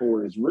 Army Air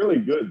Corps is really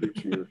good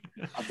this year.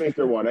 I think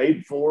they're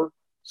 8-4.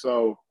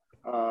 So,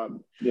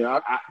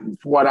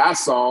 what I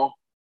saw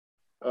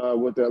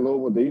with that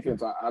Louisville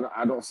defense,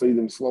 I don't see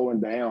them slowing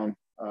down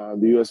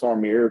the U.S.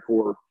 Army Air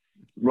Corps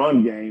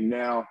run game.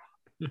 Now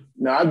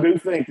I do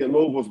think that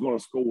Louisville's going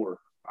to score.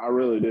 I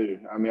really do.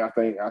 I mean, I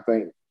think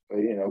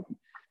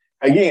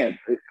again,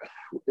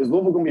 is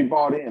Louisville going to be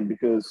bought in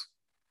because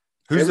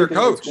who's their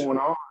coach? Going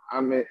on?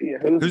 I mean,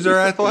 who's their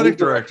athletic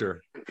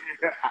director?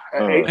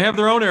 They have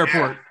their own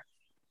airport.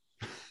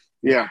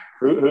 Yeah,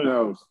 who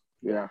knows?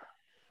 Yeah,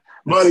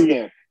 but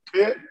again,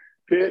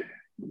 Pitt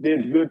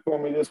did good for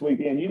me this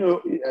weekend. You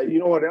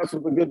know what else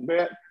was a good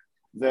bet?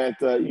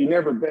 That you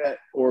never bet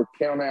or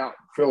count out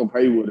Philip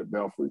Haywood at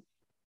Belfry.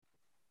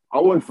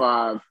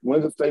 0-5,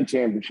 wins the state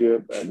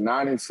championship at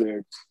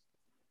 9-6.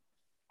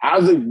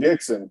 Isaac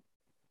Dixon,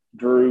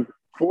 Drew,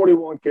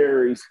 41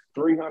 carries,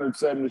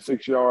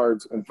 376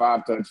 yards, and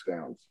 5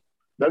 touchdowns.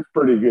 That's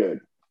pretty good.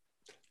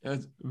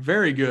 That's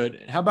very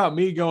good. How about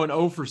me going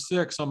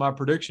 0-6 on my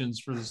predictions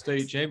for the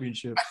state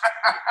championships?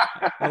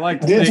 I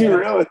like to Did you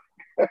really?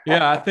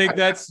 Yeah, I think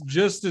that's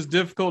just as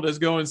difficult as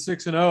going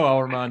 6-0.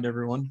 I'll remind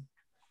everyone.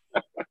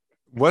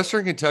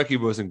 Western Kentucky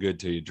wasn't good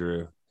to you,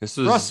 Drew. This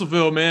was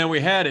Russellville, man. We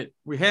had it,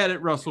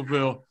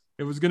 Russellville.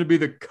 It was going to be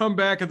the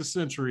comeback of the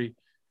century,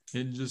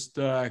 and just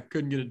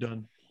couldn't get it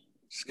done.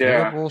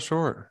 A little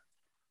short.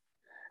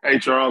 Hey,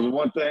 Charles,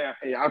 one thing,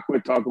 I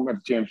quit talking about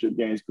the championship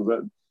games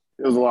because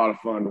it was a lot of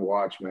fun to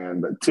watch,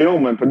 man. But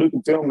Paducah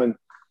Tillman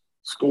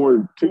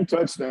scored 2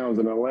 touchdowns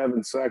in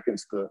 11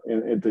 seconds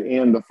at the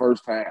end of the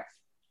first half.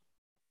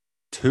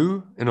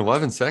 2 in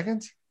 11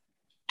 seconds?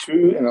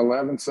 2 in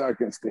 11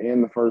 seconds to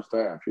end the first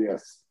half,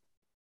 yes.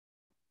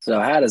 So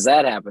how does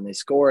that happen? They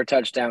score a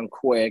touchdown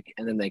quick,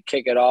 and then they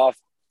kick it off,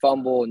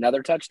 fumble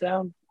another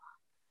touchdown?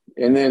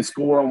 And then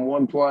score on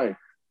one play.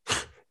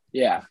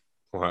 Yeah.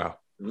 Wow.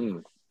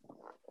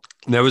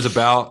 That was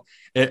about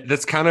it.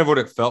 That's kind of what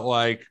it felt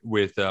like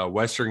with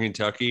Western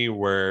Kentucky,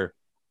 where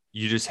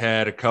you just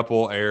had a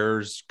couple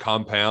errors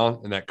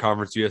compound in that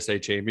Conference USA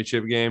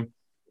championship game.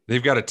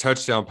 They've got a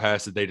touchdown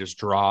pass that they just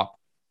drop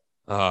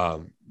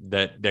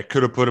that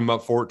could have put them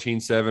up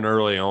 14-7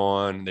 early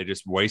on. They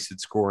just wasted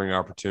scoring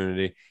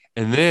opportunity.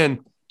 And then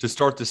to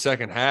start the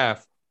second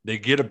half, they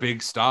get a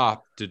big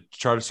stop to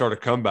try to start a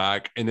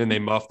comeback, and then they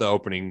muff the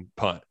opening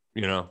punt.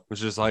 It was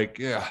just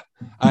like,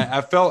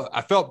 I felt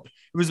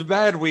it was a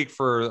bad week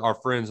for our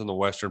friends in the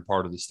western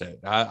part of the state.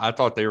 I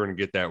thought they were going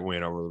to get that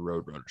win over the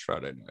Roadrunners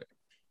Friday night.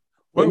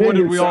 What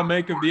did we all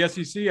make of the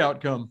SEC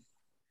outcome?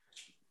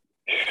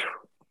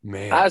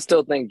 Man, I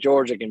still think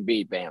Georgia can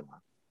beat Bama.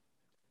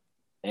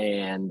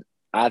 and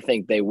I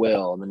think they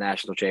will in the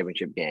national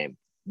championship game.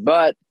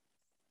 But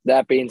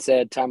that being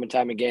said, time and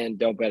time again,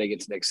 don't bet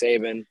against Nick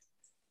Saban.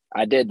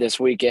 I did this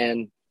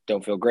weekend.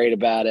 Don't feel great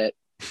about it.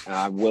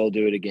 I will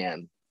do it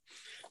again.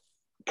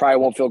 Probably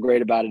won't feel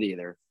great about it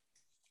either.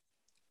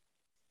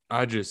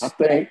 I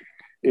think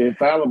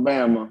if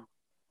Alabama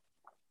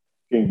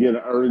can get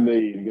an early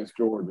lead against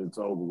Georgia, it's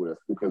over with,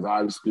 because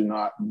I just do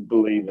not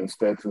believe in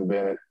Stetson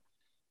Bennett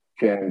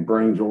can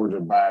bring Georgia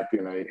back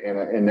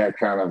in that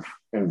kind of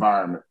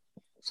environment.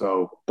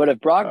 So, but if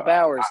Brock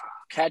Bowers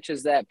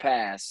catches that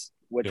pass,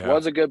 which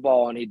was a good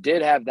ball, and he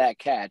did have that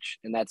catch,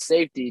 and that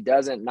safety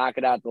doesn't knock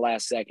it out at the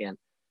last second,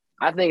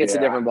 I think it's a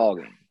different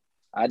ballgame.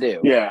 I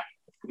do. Yeah.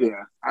 But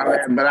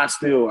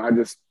I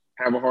just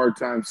have a hard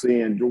time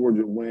seeing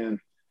Georgia win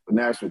the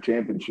national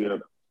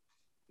championship.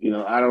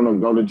 I don't know,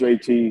 go to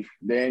JT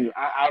Daniel.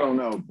 I don't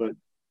know, but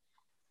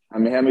I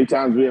mean, how many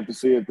times we have to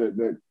see it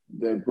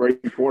that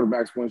great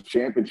quarterbacks win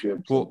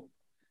championships? Well,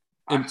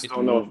 I just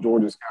don't know if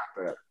Georgia's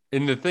got that.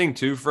 And the thing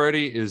too,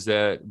 Freddie, is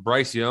that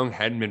Bryce Young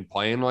hadn't been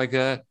playing like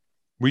that.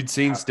 We'd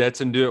seen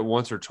Stetson do it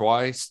once or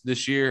twice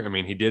this year. I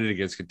mean, he did it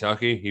against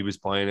Kentucky. He was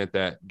playing at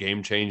that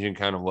game-changing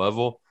kind of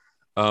level.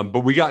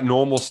 But we got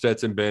normal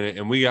Stetson Bennett,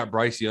 and we got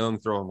Bryce Young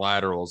throwing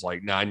laterals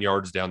like 9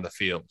 yards down the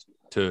field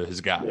to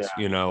his guys,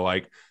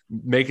 like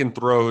making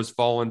throws,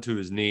 falling to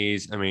his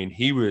knees. I mean,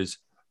 he was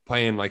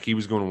playing like he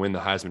was going to win the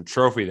Heisman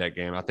Trophy that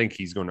game. I think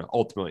he's going to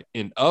ultimately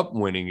end up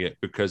winning it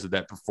because of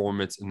that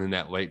performance and then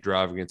that late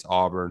drive against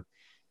Auburn.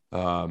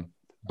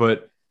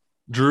 But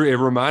Drew, it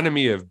reminded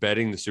me of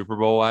betting the Super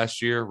Bowl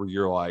last year, where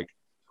you're like,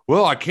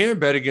 well, I can't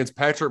bet against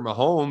Patrick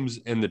Mahomes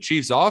and the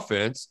Chiefs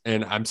offense.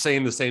 And I'm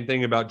saying the same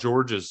thing about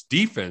Georgia's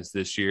defense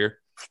this year.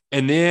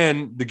 And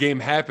then the game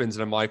happens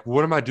and I'm like,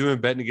 what am I doing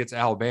betting against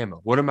Alabama?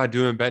 What am I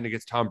doing betting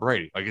against Tom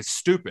Brady? Like, it's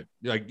stupid.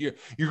 Like,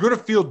 you're going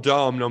to feel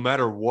dumb no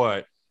matter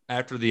what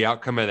after the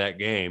outcome of that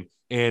game.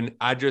 And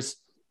I just,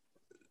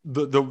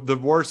 the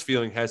worst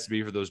feeling has to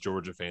be for those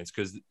Georgia fans,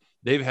 because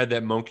they've had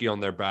that monkey on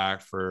their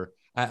back for,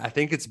 I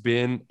think it's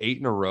been 8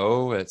 in a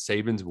row that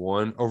Saban's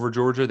won over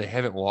Georgia. They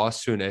haven't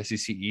lost to an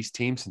SEC East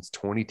team since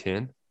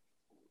 2010.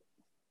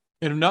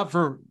 And if not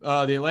for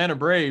the Atlanta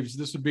Braves,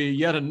 this would be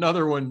yet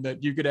another one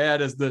that you could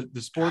add as the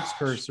sports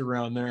curse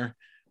around there.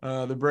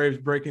 The Braves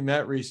breaking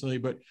that recently.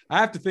 But I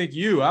have to thank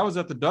you. I was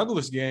at the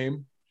Douglas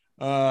game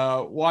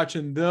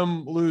watching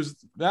them lose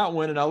that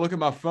one, and I look at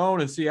my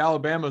phone and see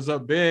Alabama's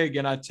up big,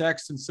 and I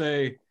text and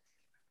say,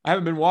 I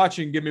haven't been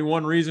watching. Give me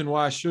one reason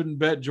why I shouldn't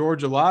bet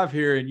Georgia live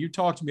here. And you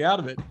talked me out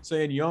of it,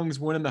 saying Young's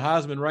winning the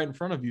Heisman right in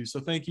front of you.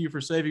 So thank you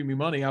for saving me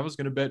money. I was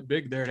going to bet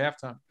big there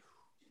at halftime.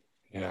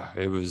 Yeah,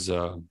 it was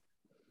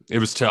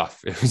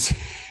tough. It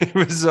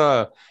was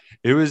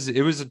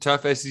a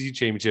tough SEC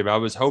championship. I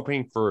was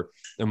hoping for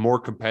a more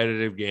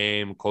competitive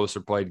game, closer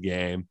played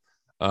game.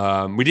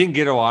 We didn't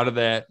get a lot of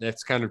that.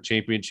 That's kind of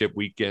championship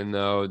weekend,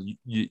 though.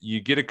 You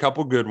get a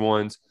couple good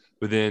ones,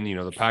 but then,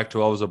 the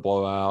Pac-12 is a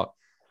blowout.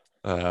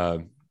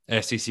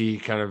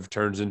 SEC kind of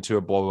turns into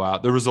a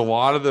blowout. There was a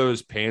lot of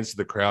those pans to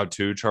the crowd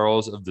too,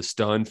 Charles, of the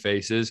stunned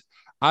faces.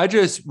 I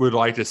just would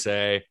like to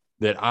say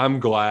that I'm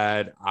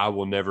glad I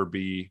will never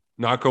be,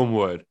 knock on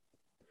wood,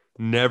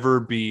 never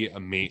be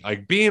a me.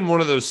 Like, being one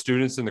of those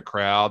students in the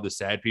crowd, the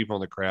sad people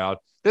in the crowd,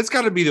 that's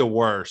got to be the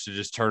worst, to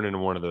just turn into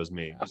one of those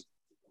memes.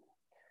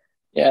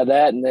 Yeah,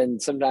 that, and then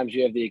sometimes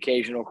you have the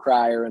occasional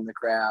crier in the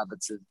crowd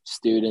that's a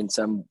student,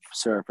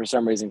 for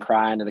some reason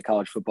crying at a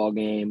college football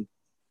game.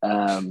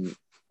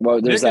 Well,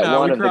 there's that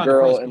one of the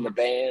girl in the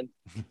band.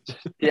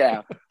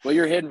 Yeah. Well,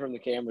 you're hidden from the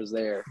cameras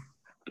there.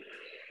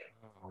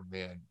 Oh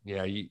man.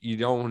 Yeah. You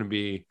don't want to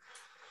be,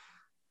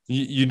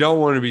 you don't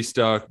want to be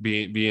stuck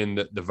being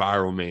the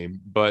viral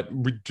meme, but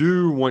we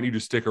do want you to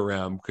stick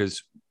around,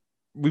 because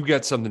we've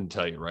got something to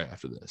tell you right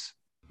after this.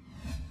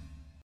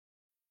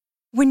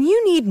 When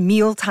you need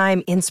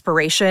mealtime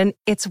inspiration,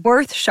 it's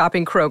worth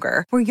shopping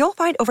Kroger, where you'll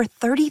find over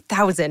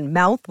 30,000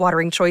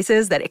 mouth-watering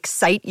choices that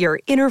excite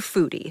your inner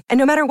foodie. And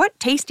no matter what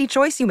tasty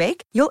choice you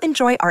make, you'll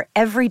enjoy our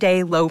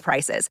everyday low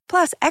prices,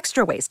 plus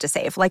extra ways to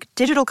save, like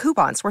digital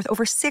coupons worth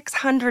over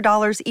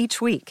 $600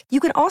 each week. You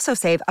can also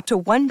save up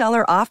to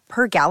 $1 off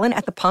per gallon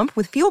at the pump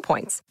with fuel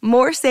points.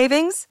 More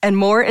savings and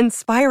more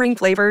inspiring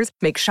flavors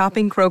make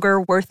shopping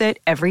Kroger worth it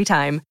every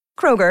time.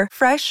 Kroger,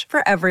 fresh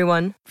for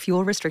everyone.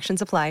 Fuel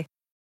restrictions apply.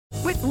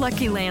 With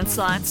Lucky Land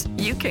Slots,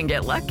 you can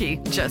get lucky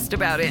just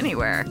about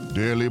anywhere.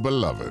 Dearly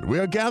beloved, we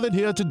are gathered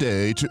here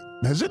today to...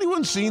 Has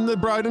anyone seen the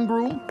bride and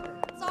groom?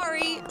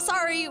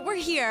 Sorry, we're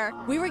here.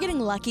 We were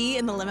getting lucky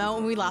in the limo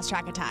and we lost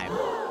track of time.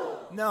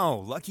 No,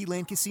 Lucky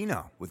Land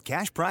Casino, with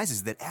cash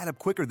prizes that add up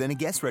quicker than a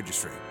guest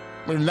registry.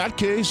 In that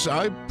case,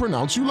 I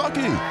pronounce you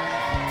lucky.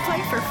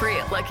 Play for free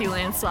at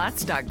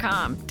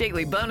LuckyLandSlots.com.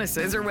 Daily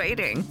bonuses are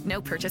waiting. No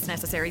purchase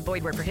necessary.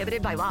 Void where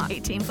prohibited by law.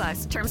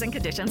 18+. Terms and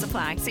conditions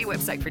apply. See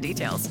website for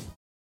details.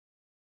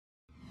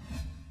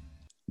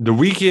 The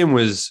weekend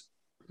was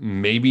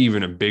maybe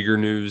even a bigger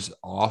news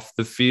off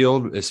the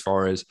field, as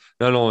far as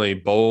not only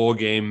bowl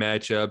game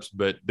matchups,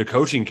 but the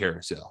coaching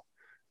carousel.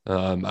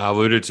 I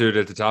alluded to it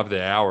at the top of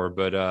the hour,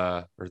 but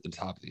or at the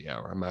top of the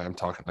hour, I'm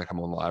talking like I'm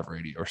on live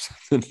radio or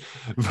something.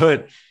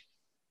 But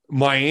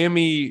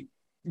Miami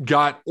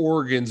got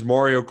Oregon's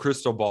Mario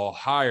Cristobal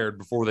hired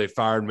before they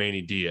fired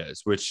Manny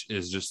Diaz, which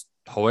is just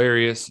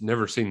hilarious.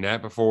 Never seen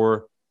that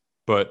before.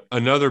 But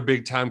another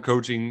big time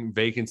coaching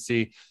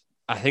vacancy.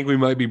 I think we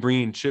might be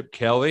bringing Chip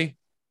Kelly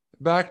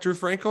back, Drew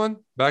Franklin,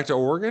 back to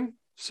Oregon.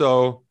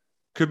 So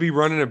could be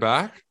running it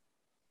back.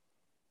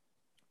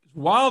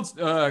 Wild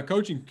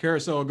coaching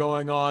carousel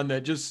going on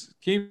that just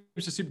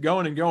keeps to keep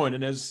going and going.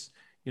 And as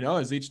you know,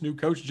 as each new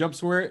coach jumps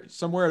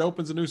somewhere, it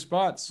opens a new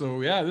spot.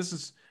 So yeah, this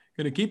is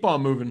going to keep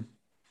on moving.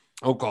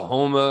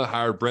 Oklahoma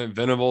hired Brent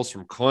Venables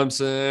from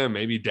Clemson.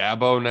 Maybe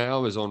Dabo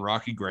now is on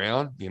rocky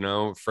ground. You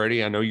know,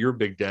 Freddie, I know you're a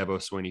big Dabo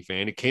Swinney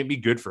fan. It can't be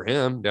good for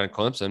him down at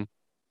Clemson.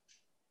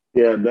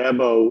 Yeah,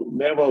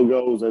 Dabo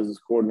goes as his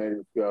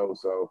coordinators go.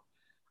 So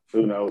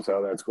who knows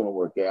how that's going to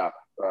work out.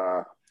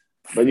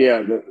 But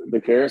yeah,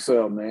 the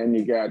carousel, man.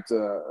 You got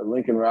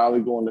Lincoln Riley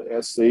going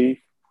to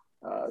SC.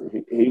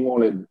 He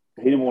wanted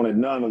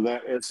none of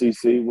that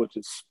SEC, which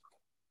is,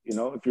 you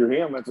know, if you're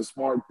him, that's a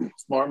smart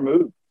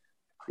move.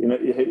 You know,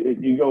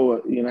 you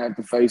go, you know, have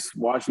to face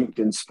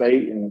Washington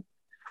State and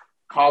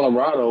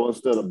Colorado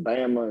instead of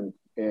Bama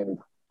and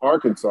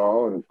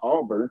Arkansas and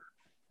Auburn,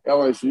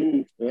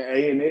 LSU, and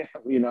A&M.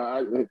 You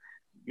know,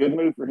 good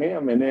move for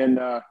him. And then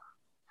I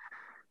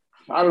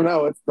don't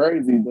know, it's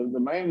crazy. The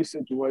Miami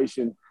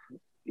situation.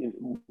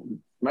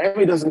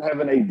 Miami doesn't have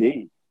an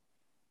AD,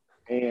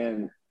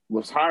 and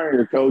was hiring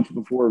a coach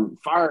before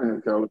firing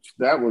a coach.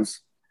 That was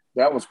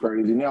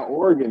crazy. Now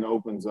Oregon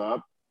opens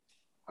up.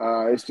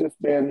 It's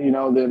just been, you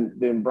know,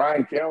 then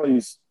Brian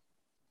Kelly's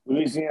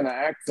Louisiana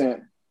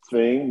accent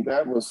thing.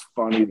 That was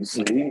funny to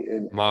see.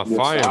 And my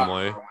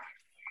family.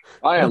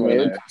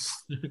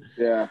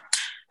 Yeah.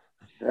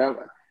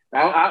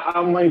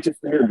 I'm anxious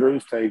to hear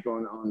Drew's take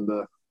on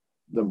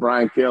the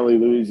Brian Kelly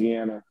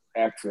Louisiana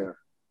accent.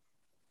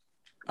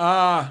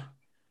 I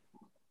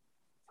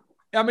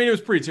mean, it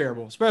was pretty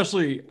terrible.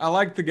 Especially, I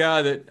like the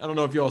guy that, I don't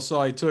know if y'all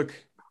saw, he took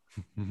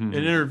an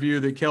interview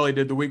that Kelly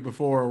did the week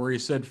before where he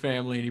said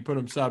family and he put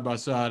them side by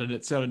side and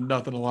it sounded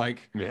nothing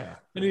alike. Yeah.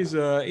 And he's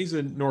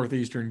a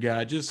Northeastern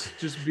guy. Just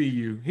be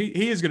you.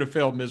 He is going to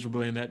fail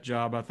miserably in that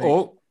job, I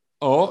think.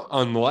 Oh,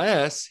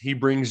 unless he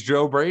brings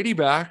Joe Brady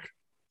back.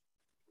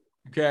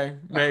 Okay,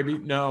 maybe.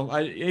 No,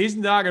 he's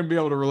not going to be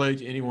able to relate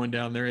to anyone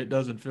down there. It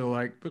doesn't feel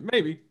like, but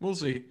maybe we'll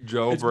see.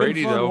 Joe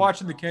Brady, been fun though,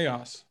 watching the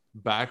chaos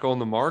back on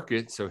the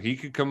market, so he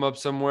could come up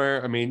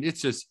somewhere. I mean,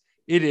 it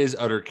is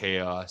utter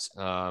chaos.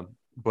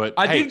 But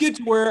I did get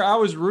to where I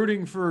was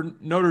rooting for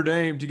Notre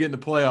Dame to get in the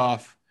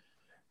playoff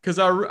because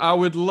I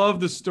would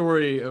love the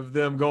story of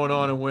them going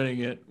on and winning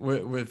it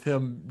with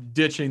him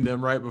ditching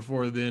them right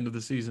before the end of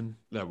the season.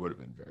 That would have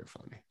been very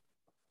funny.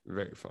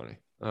 Very funny.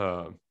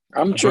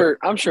 I'm sure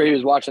he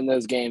was watching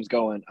those games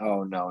going,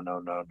 oh, no.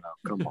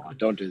 Come on.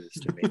 Don't do this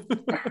to me.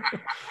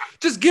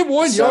 Just give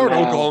 1 yard,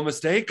 Oklahoma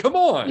State. Come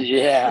on.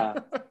 Yeah.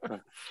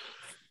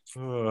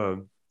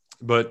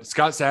 But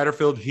Scott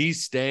Satterfield,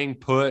 he's staying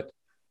put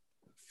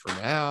for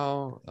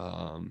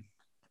now.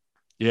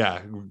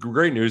 Yeah,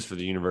 great news for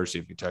the University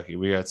of Kentucky.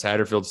 We got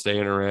Satterfield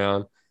staying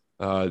around.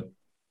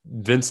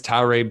 Vince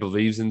Tyre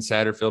believes in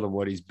Satterfield and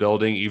what he's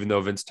building, even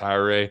though Vince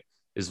Tyre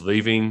is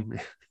leaving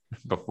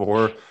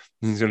before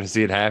he's going to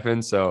see it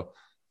happen. So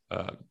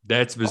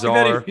that's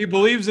bizarre. He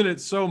believes in it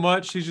so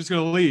much, he's just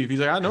going to leave. He's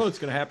like, I know it's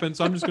going to happen,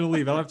 so I'm just going to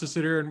leave. I don't have to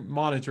sit here and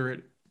monitor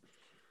it.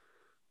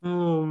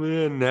 Oh,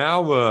 man.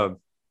 Now,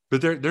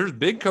 but there's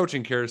big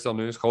coaching carousel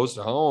news close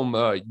to home.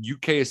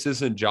 UK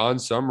assistant John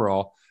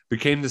Sumrall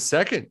became the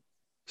second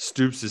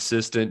Stoops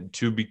assistant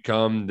to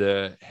become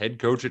the head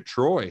coach at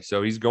Troy.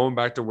 So he's going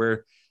back to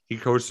where he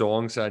coached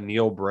alongside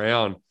Neil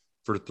Brown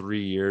for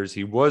 3 years.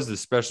 He was the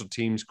special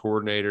teams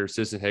coordinator,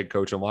 assistant head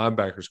coach, and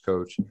linebackers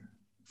coach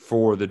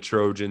for the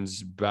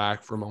Trojans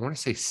back from, I want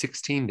to say,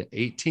 16 to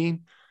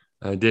 18.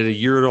 Did a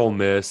year at Ole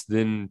Miss,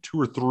 then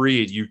 2 or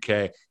 3 at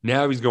UK.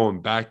 Now he's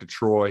going back to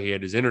Troy. He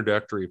had his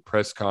introductory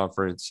press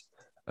conference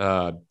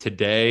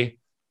today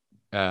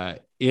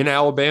in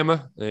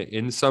Alabama,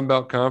 in the Sun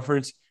Belt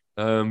Conference.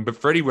 But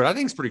Freddie, what I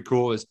think is pretty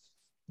cool is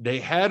they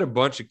had a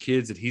bunch of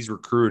kids that he's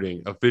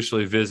recruiting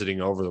officially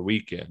visiting over the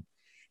weekend.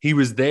 He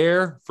was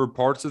there for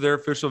parts of their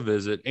official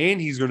visit,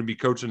 and he's going to be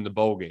coaching the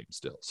bowl game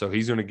still. So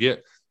he's going to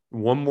get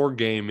one more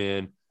game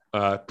in.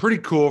 Pretty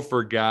cool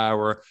for a guy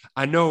where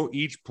I know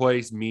each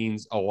place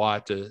means a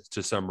lot to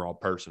Sumrall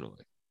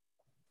personally.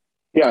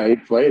 Yeah, he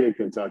played at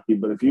Kentucky,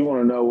 but if you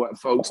want to know what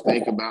folks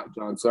think about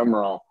John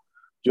Sumrall,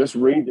 just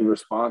read the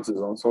responses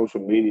on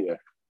social media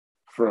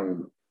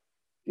from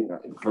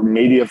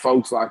media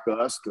folks like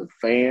us to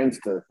fans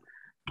to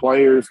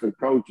players to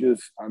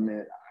coaches. I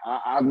mean,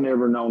 I've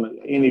never known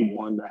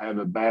anyone to have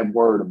a bad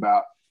word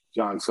about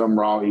John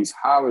Sumrall. He's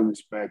highly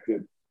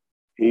respected.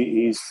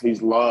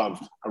 He's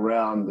loved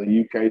around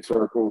the UK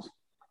circles,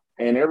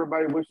 and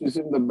everybody wishes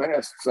him the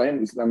best. I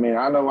mean,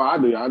 I know I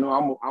do. I know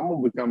I'm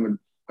going to become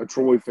a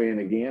Troy fan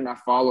again. I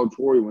followed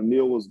Troy when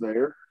Neil was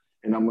there,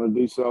 and I'm going to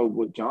do so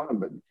with John.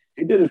 But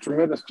he did a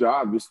tremendous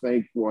job. Just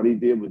think what he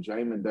did with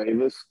Jamin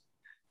Davis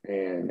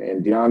and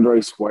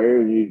DeAndre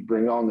Square. You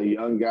bring on the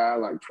young guy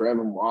like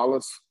Trevin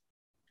Wallace.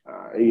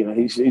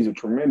 He's a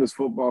tremendous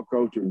football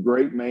coach, a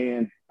great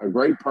man, a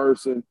great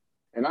person,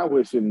 and I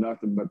wish him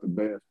nothing but the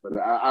best. But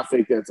I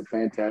think that's a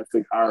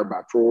fantastic hire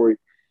by Troy.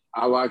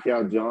 I like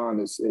how John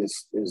is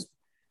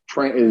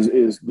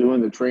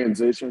doing the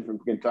transition from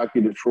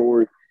Kentucky to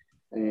Troy,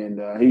 and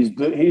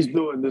he's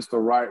doing this the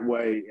right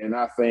way. And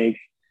I think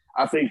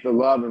the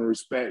love and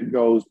respect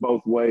goes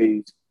both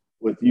ways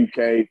with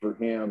UK for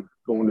him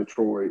going to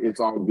Troy. It's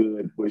all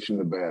good. Wishing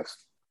the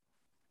best.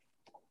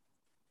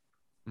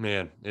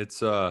 Man,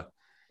 it's I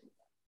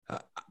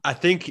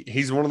think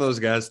he's one of those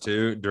guys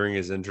too. During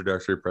his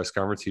introductory press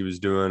conference, he was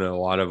doing a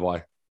lot of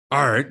like,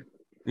 all right,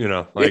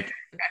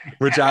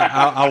 which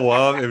I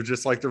love. It was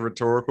just like the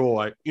rhetorical,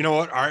 like, you know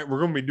what? All right, we're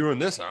going to be doing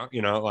this, huh?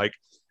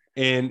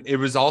 And it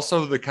was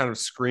also the kind of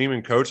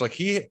screaming coach.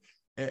 Like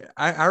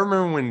I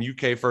remember when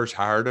UK first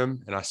hired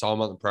him and I saw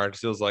him on the practice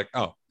field, I was like,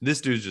 oh,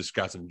 this dude's just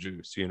got some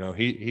juice.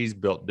 He's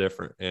built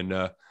different. And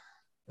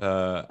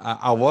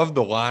I love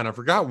the line. I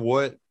forgot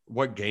what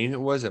game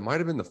it was. It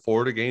might've been the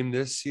Florida game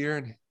this year.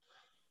 And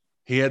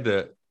he had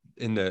the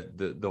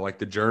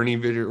journey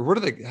video.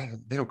 What do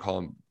they don't call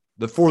him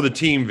the for the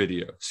team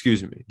video,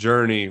 excuse me,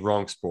 journey,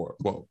 wrong sport.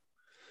 Whoa.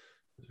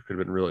 It could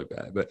have been really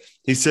bad, but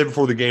he said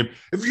before the game,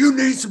 if you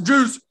need some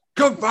juice,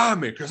 come find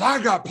me, 'cause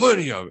I got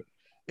plenty of it.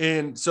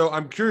 And so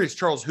I'm curious,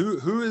 Charles,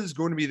 who is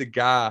going to be the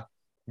guy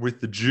with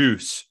the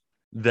juice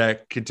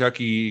that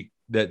Kentucky,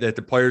 that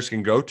the players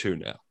can go to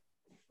now?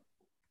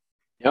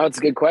 It's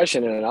a good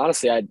question. And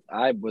honestly,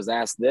 I was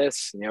asked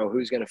this,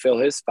 who's going to fill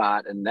his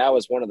spot. And that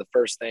was one of the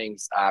first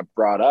things I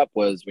brought up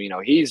was,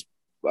 he's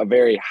a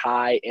very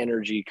high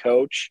energy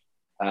coach.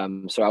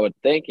 So I would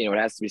think, it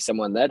has to be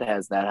someone that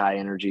has that high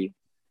energy.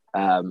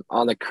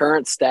 On the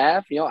current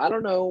staff, I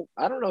don't know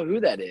who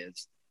that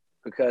is,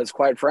 because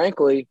quite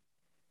frankly,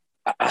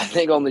 I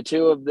think only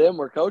two of them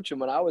were coaching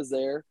when I was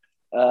there.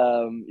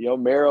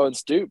 Marrow and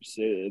Stoops,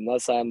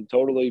 unless I'm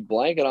totally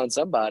blanking on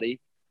somebody.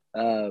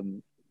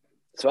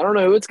 So I don't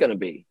know who it's going to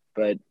be,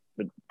 but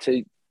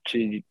to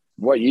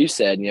what you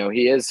said,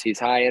 he's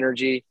high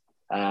energy.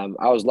 I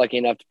was lucky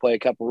enough to play a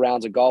couple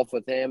rounds of golf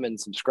with him and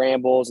some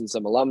scrambles and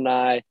some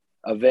alumni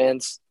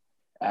events.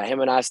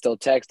 Him and I still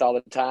text all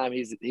the time.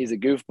 He's a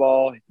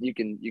goofball. You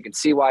can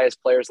see why his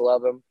players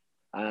love him.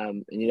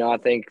 And I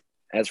think,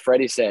 as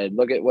Freddie said,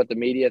 look at what the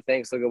media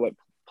thinks. Look at what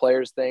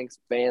players think,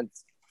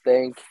 fans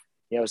think.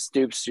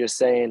 Stoops just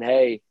saying,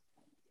 hey,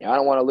 I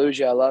don't want to lose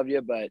you. I love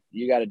you, but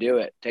you got to do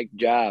it. Take the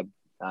job.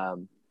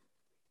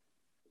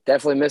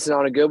 Definitely missing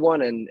on a good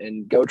one,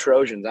 and go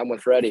Trojans. I'm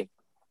with Freddie.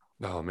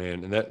 Oh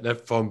man. And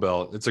that Fun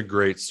Belt, it's a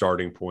great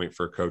starting point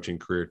for a coaching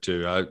career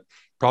too.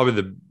 Probably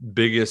the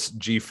biggest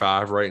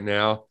G5 right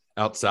now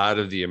outside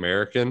of the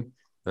American,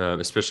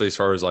 especially as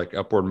far as like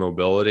upward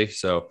mobility.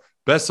 So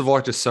best of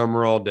luck to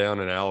Summerall down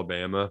in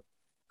Alabama.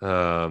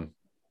 There's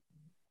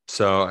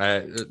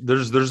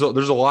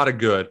a lot of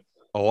good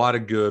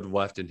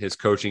left in his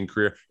coaching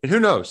career, and who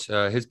knows,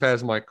 his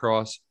paths might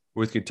cross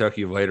with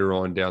Kentucky later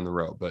on down the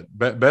road,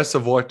 but best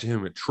of luck to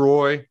him at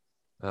Troy.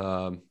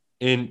 And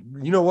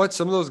you know what?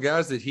 Some of those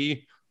guys that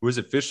he was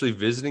officially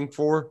visiting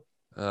for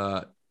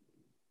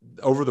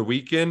over the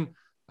weekend,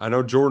 I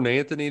know Jordan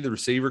Anthony, the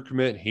receiver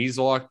commit, he's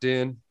locked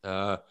in.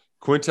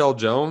 Quintel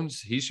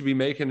Jones, he should be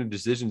making a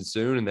decision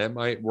soon, and that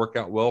might work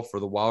out well for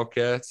the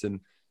Wildcats.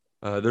 And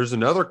there's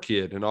another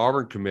kid, an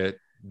Auburn commit,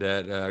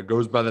 that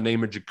goes by the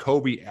name of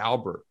Jacoby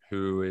Albert,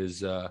 who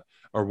is a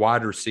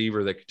wide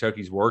receiver that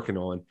Kentucky's working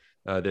on.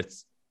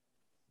 There's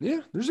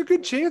a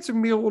good chance it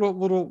can be a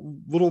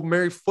little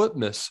Mary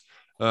Flipness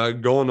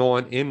going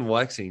on in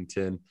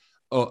Lexington.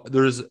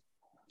 There's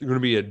going to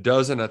be a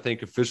dozen, I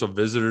think, official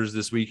visitors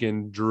this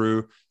weekend,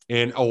 Drew,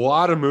 and a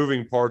lot of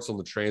moving parts on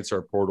the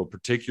transfer portal,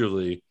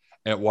 particularly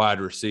at wide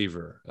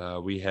receiver.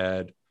 We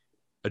had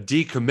a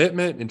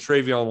decommitment in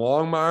Travion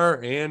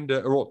Longmire and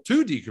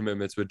two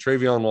decommitments with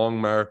Travion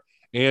Longmire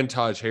and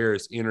Taj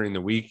Harris entering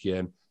the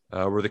weekend,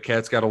 where the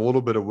Cats got a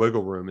little bit of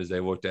wiggle room as they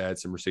look to add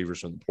some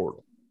receivers from the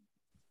portal.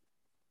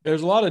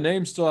 There's a lot of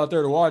names still out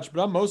there to watch,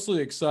 but I'm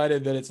mostly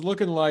excited that it's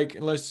looking like,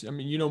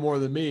 you know more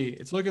than me,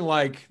 it's looking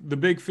like the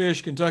big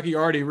fish Kentucky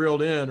already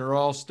reeled in are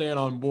all staying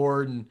on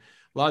board. And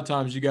a lot of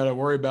times you got to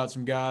worry about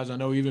some guys. I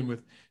know even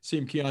with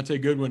seeing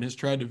Keontae Goodwin has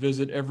tried to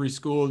visit every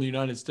school in the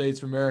United States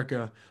of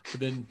America,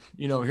 but then,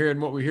 hearing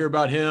what we hear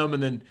about him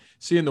and then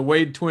seeing the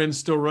Wade twins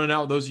still running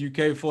out with those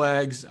UK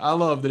flags. I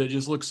love that it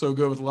just looks so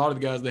good with a lot of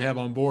the guys they have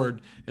on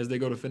board as they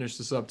go to finish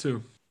this up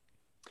too.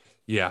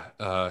 Yeah,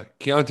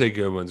 Keontae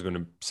Goodwin's going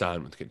to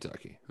sign with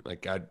Kentucky.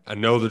 Like I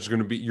know you're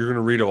going to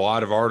read a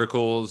lot of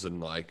articles, and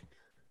like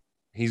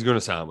he's going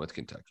to sign with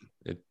Kentucky.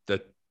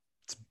 That's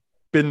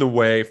been the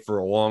way for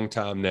a long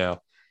time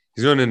now.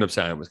 He's going to end up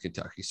signing with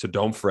Kentucky. So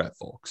don't fret,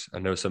 folks. I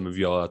know some of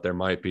y'all out there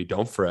might be.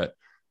 Don't fret.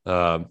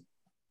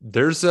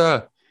 There's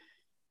one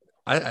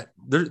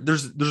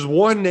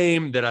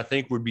name that I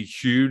think would be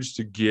huge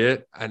to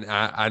get, and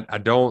I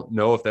don't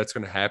know if that's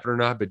going to happen or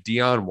not. But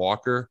Deion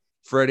Walker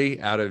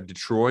Freddie out of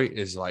Detroit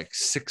is like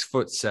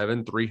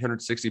 6'7",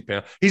 360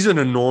 pounds. He's an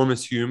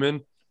enormous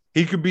human.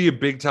 He could be a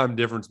big-time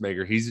difference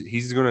maker.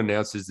 He's going to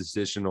announce his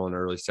decision on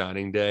early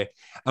signing day.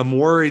 I'm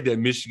worried that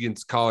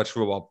Michigan's college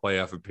football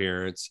playoff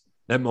appearance,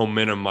 that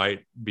momentum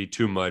might be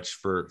too much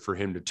for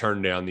him to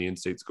turn down the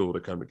in-state school to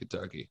come to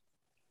Kentucky.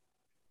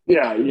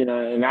 Yeah,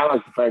 and I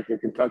like the fact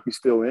that Kentucky's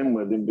still in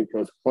with him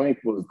because Klink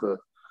was the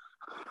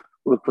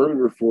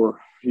recruiter for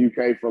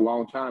UK for a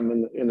long time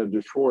in the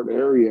Detroit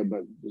area,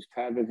 but just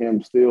having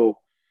him still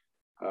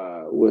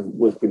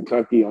with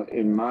Kentucky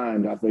in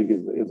mind, I think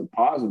is a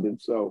positive.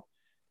 So,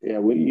 yeah,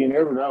 you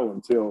never know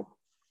until,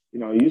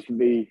 it used to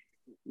be,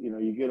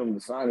 you get them to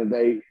sign a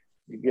date,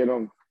 you get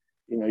them,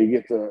 you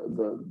get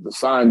the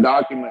signed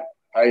document.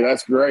 Hey,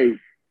 that's great.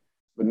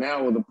 But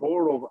now with the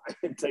portal,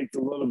 it takes a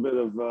little bit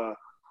of, I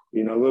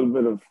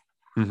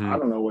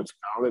don't know what you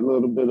call it, a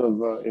little bit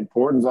of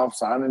importance off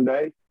signing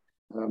day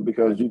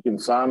because you can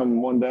sign them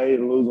one day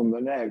and lose them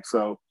the next.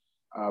 So,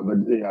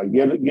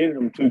 getting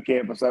them to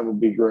campus, that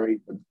would be great.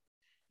 But,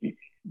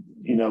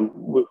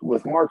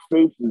 with Mark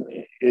Stoops,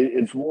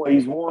 he's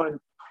won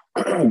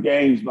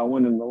games by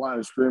winning the line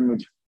of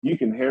scrimmage. You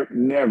can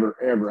never,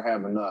 ever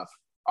have enough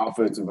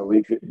offensive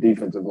elite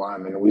defensive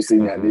linemen. And we've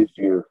seen that this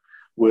year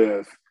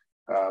with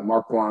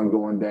Marquand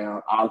going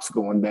down, Ox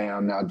going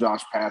down. Now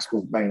Josh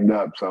Paschal's banged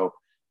up. So,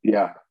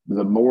 yeah,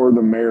 the more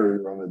the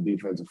merrier on the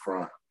defensive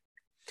front.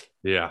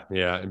 Yeah.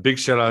 And big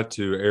shout out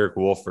to Eric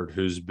Wolford,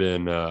 who's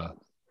been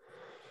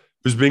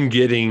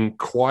getting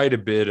quite a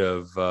bit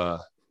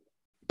of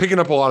picking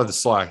up a lot of the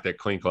slack that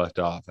Klink left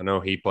off. I know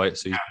he played,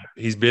 so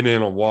he's been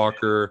in on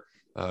Walker,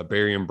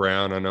 Barry and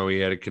Brown. I know he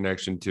had a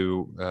connection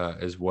to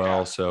as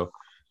well. So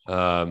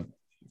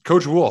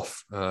Coach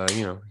Wolf,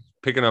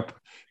 picking up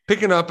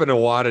in a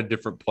lot of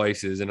different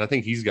places, and I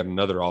think he's got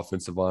another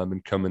offensive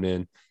lineman coming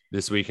in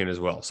this weekend as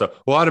well. So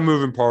a lot of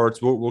moving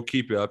parts. We'll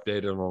keep you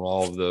updated on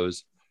all of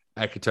those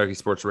at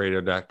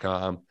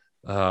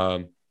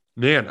KentuckySportsRadio.com.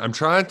 Man, I'm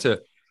trying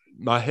to.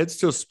 My head's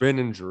still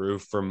spinning, Drew,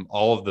 from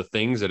all of the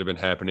things that have been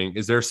happening.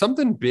 Is there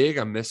something big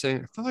I'm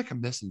missing? I feel like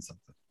I'm missing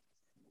something.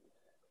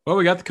 Well,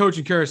 we got the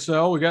coaching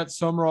carousel. We got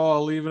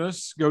Summerall leaving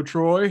us. Go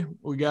Troy.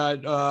 We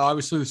got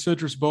obviously the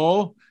Citrus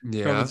Bowl.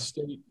 Yeah.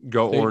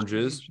 Go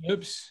Oranges.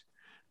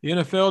 The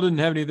NFL didn't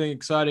have anything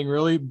exciting,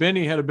 really.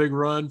 Benny had a big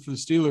run for the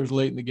Steelers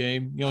late in the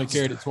game. He only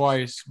carried it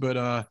twice,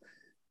 but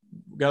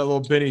we got a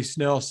little Benny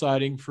Snell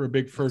sighting for a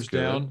big first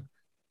down.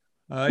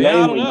 I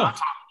don't know.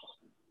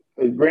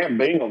 Grant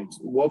Bingham.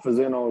 Wolf is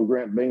in on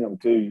Grant Bingham,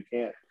 too. You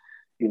can't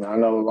 – I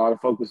know a lot of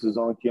focus is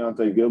on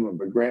Keontae Goodman,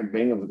 but Grant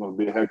Bingham is going to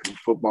be a heck of a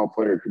football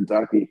player at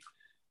Kentucky.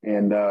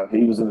 And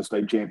he was in the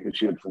state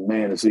championships. And,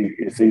 man, is he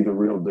the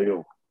real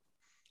deal.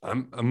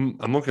 I'm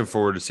looking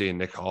forward to seeing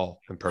Nick Hall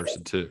in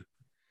person, too.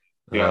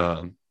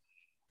 Yeah.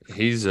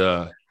 He's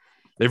they've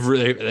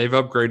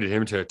upgraded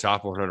him to a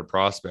top 100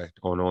 prospect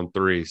on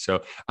 3.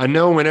 So I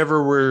know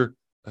whenever we're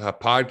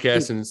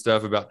podcasting and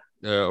stuff about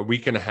a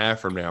week and a half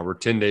from now, we're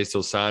 10 days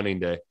till signing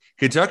day.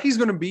 Kentucky's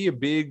going to be a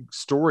big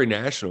story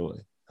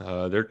nationally.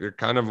 They're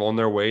kind of on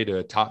their way to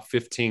a top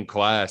 15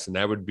 class, and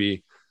that would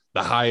be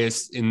the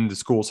highest in the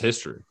school's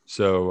history.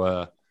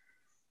 So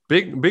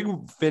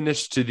big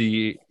finish to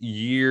the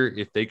year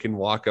if they can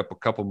lock up a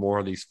couple more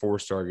of these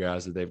 4-star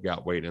guys that they've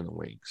got waiting in the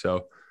wing.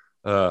 So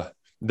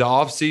the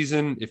off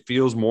season, it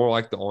feels more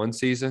like the on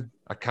season.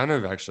 I kind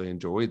of actually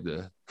enjoyed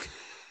the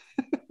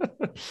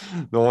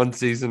on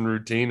season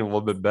routine a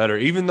little bit better,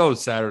 even though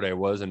Saturday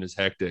wasn't as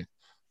hectic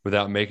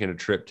without making a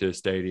trip to a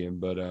stadium.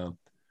 But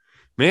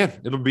man,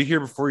 it'll be here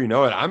before you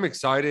know it. I'm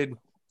excited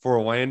for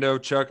Orlando,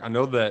 Chuck. I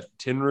know that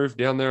Tin Roof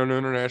down there on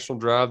International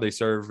Drive, they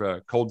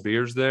serve cold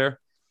beers there.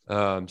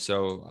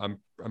 So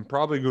I'm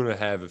probably going to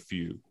have a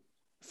few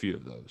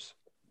of those.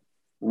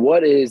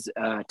 What is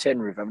Tin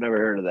Roof? I've never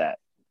heard of that.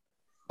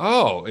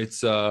 Oh,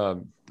 it's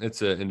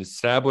an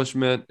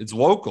establishment. It's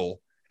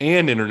local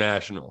and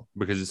international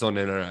because it's on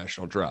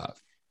International Drive.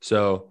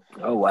 So,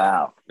 oh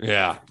wow,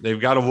 yeah,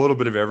 they've got a little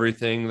bit of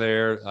everything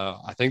there.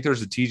 I think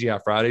there's a TGI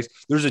Fridays.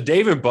 There's a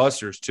Dave and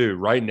Buster's too,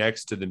 right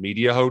next to the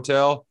Media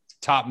Hotel.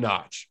 Top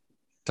notch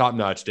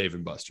Dave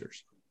and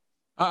Buster's.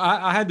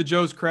 I had the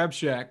Joe's Crab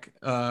Shack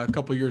a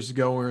couple of years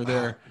ago when we were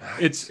there.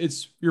 Nice.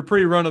 It's your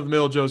pretty run of the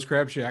mill Joe's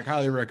Crab Shack.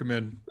 Highly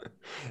recommend.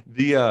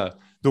 The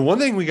one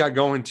thing we got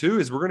going too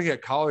is we're going to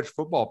get college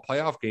football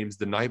playoff games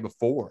the night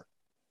before.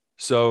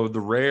 So the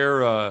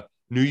rare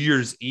New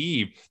Year's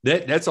Eve,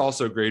 that's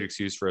also a great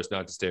excuse for us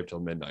not to stay up till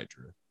midnight,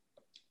 Drew.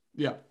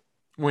 Yeah.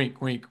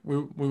 Wink, wink. We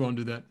won't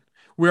do that.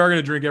 We are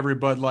going to drink every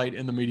Bud Light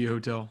in the Media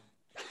Hotel.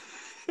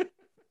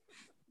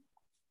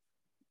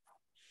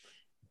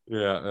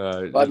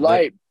 Yeah. Bud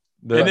Light.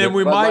 And then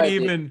we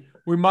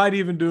might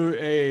even do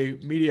a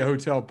Media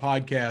Hotel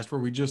podcast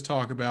where we just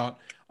talk about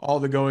all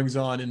the goings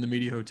on in the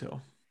Media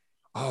Hotel.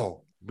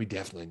 Oh, we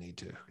definitely need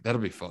to.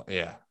 That'll be fun.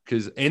 Yeah. They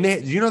have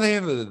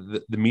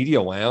the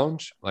media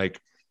lounge.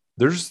 Like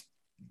it's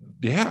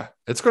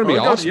going to be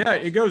awesome.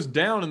 It goes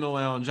down in the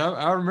lounge.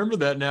 I remember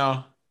that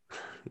now.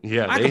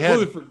 Yeah. I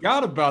completely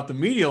forgot about the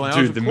media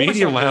lounge. Dude, the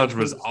media lounge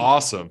was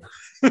awesome.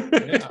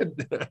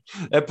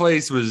 That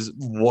place was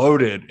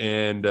loaded,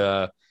 and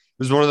it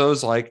was one of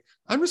those like,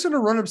 I'm just going to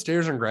run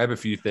upstairs and grab a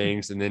few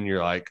things, and then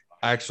you're like,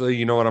 actually,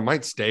 you know what? I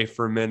might stay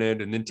for a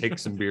minute and then take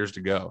some beers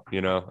to go.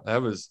 You know,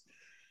 that was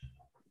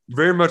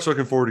very much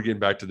looking forward to getting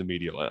back to the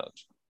media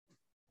lounge.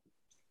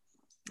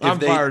 I'm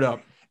fired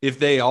up. If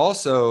they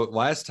also,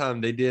 last time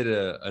they did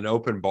an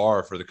open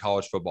bar for the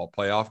college football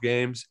playoff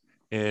games,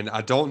 and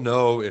I don't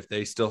know if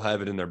they still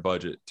have it in their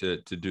budget to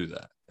do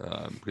that,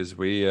 because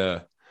we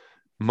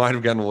might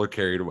have gotten a little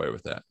carried away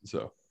with that.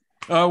 So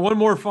one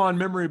more fond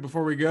memory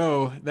before we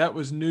go. That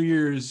was New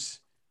Year's,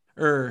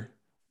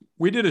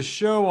 we did a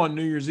show on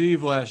New Year's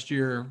Eve last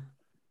year,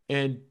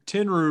 and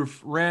Tin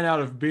Roof ran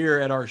out of beer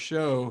at our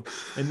show,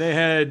 and they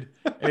had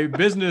a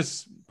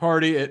business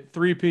party at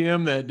 3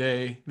 p.m. that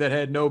day that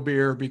had no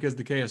beer because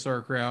the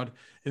KSR crowd.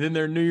 And then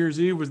their New Year's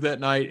Eve was that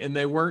night, and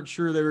they weren't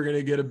sure they were going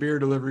to get a beer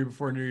delivery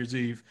before New Year's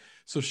Eve.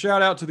 So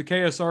shout out to the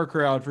KSR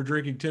crowd for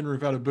drinking Tin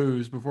Roof out of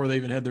booze before they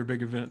even had their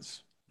big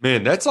events.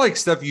 Man, that's like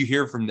stuff you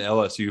hear from the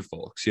LSU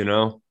folks, you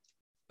know?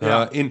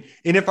 Yeah. And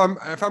if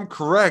I'm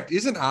correct,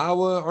 isn't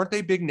Iowa, aren't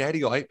they big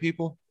Natty Light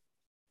people?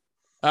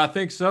 I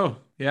think so.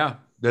 Yeah.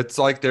 That's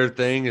like their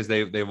thing, is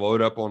they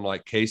load up on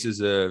like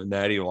cases of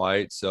Natty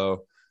Light.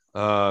 So,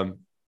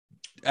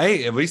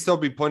 hey, at least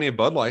there'll be plenty of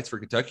Bud Lights for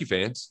Kentucky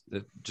fans.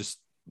 Just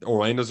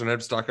Orlando's going to have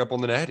to stock up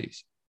on the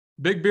Natties.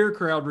 Big beer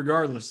crowd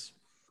regardless.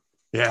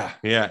 Yeah.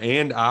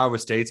 And Iowa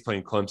State's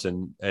playing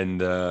Clemson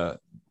and the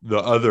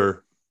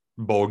other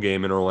bowl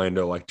game in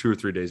Orlando like 2 or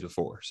 3 days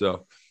before.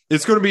 So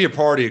it's going to be a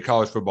party of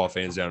college football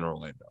fans down in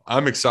Orlando.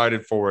 I'm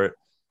excited for it.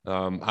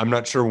 I'm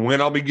not sure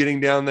when I'll be getting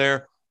down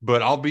there,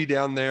 but I'll be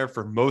down there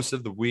for most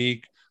of the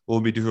week.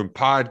 We'll be doing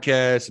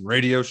podcasts and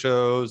radio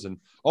shows and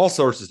all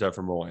sorts of stuff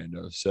from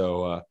Orlando.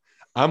 So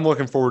I'm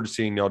looking forward to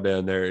seeing y'all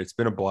down there. It's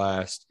been a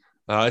blast.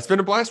 It's been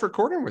a blast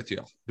recording with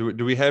you.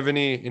 Do we have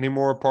any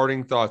more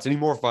parting thoughts, any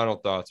more final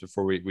thoughts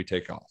before we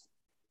take off?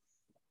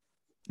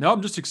 No,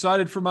 I'm just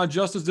excited for my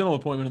Justice Dental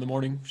appointment in the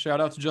morning.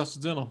 Shout out to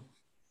Justice Dental.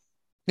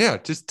 Yeah,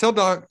 just tell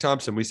Doc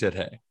Thompson we said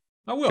hey.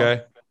 I will.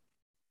 Okay.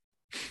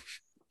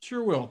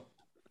 Sure will.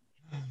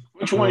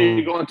 Which one are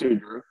you going to,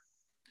 Drew?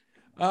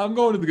 I'm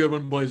going to the good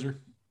one,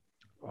 Blazer.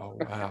 Oh,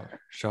 wow.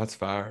 Shots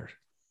fired.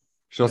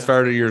 Shots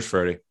fired at yours,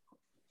 Freddie.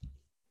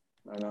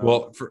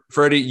 Well,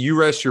 Freddie, you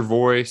rest your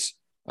voice.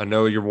 I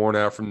know you're worn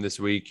out from this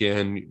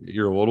weekend.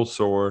 You're a little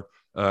sore.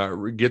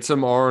 Get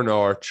some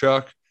R&R.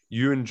 Chuck,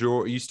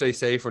 you stay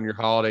safe on your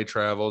holiday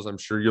travels. I'm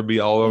sure you'll be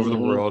all over the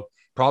world.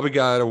 Probably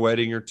got a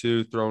wedding or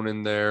two thrown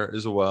in there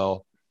as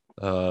well.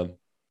 But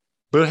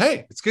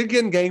hey, it's good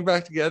getting gang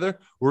back together.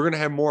 We're going to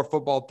have more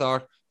football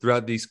talk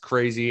throughout these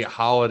crazy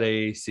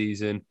holiday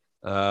season.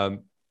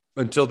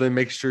 Until then,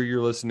 make sure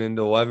you're listening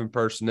to 11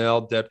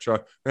 Personnel, Depth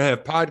Chart. We're going to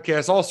have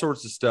podcasts, all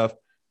sorts of stuff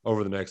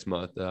over the next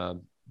month.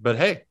 But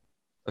hey,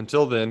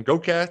 until then, go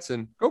Cats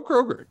and go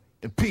Kroger.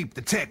 And peep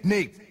the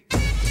technique.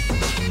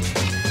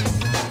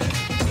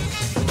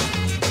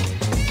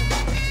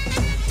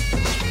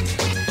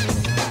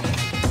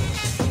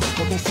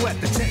 Don't sweat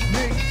the technique.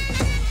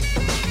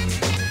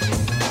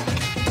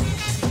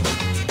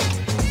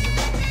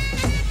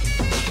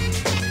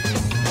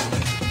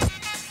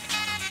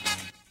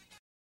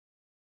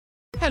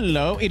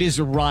 Hello, it is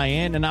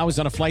Ryan, and I was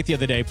on a flight the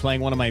other day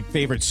playing one of my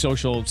favorite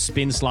social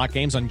spin slot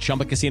games on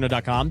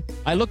ChumbaCasino.com.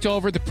 I looked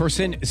over at the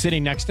person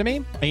sitting next to me,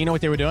 and you know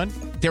what they were doing?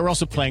 They were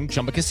also playing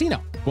Chumba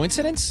Casino.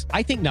 Coincidence?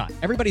 I think not.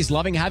 Everybody's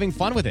loving having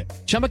fun with it.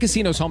 Chumba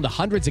Casino is home to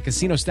hundreds of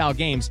casino-style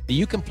games that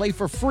you can play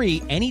for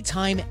free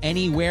anytime,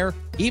 anywhere,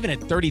 even at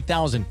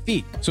 30,000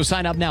 feet. So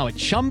sign up now at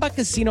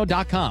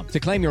ChumbaCasino.com to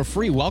claim your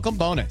free welcome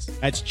bonus.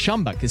 That's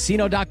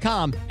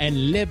ChumbaCasino.com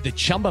and live the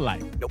Chumba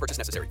life. No purchase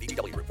necessary.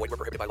 VGW. Void where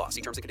prohibited by law.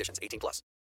 See terms and conditions. 18+.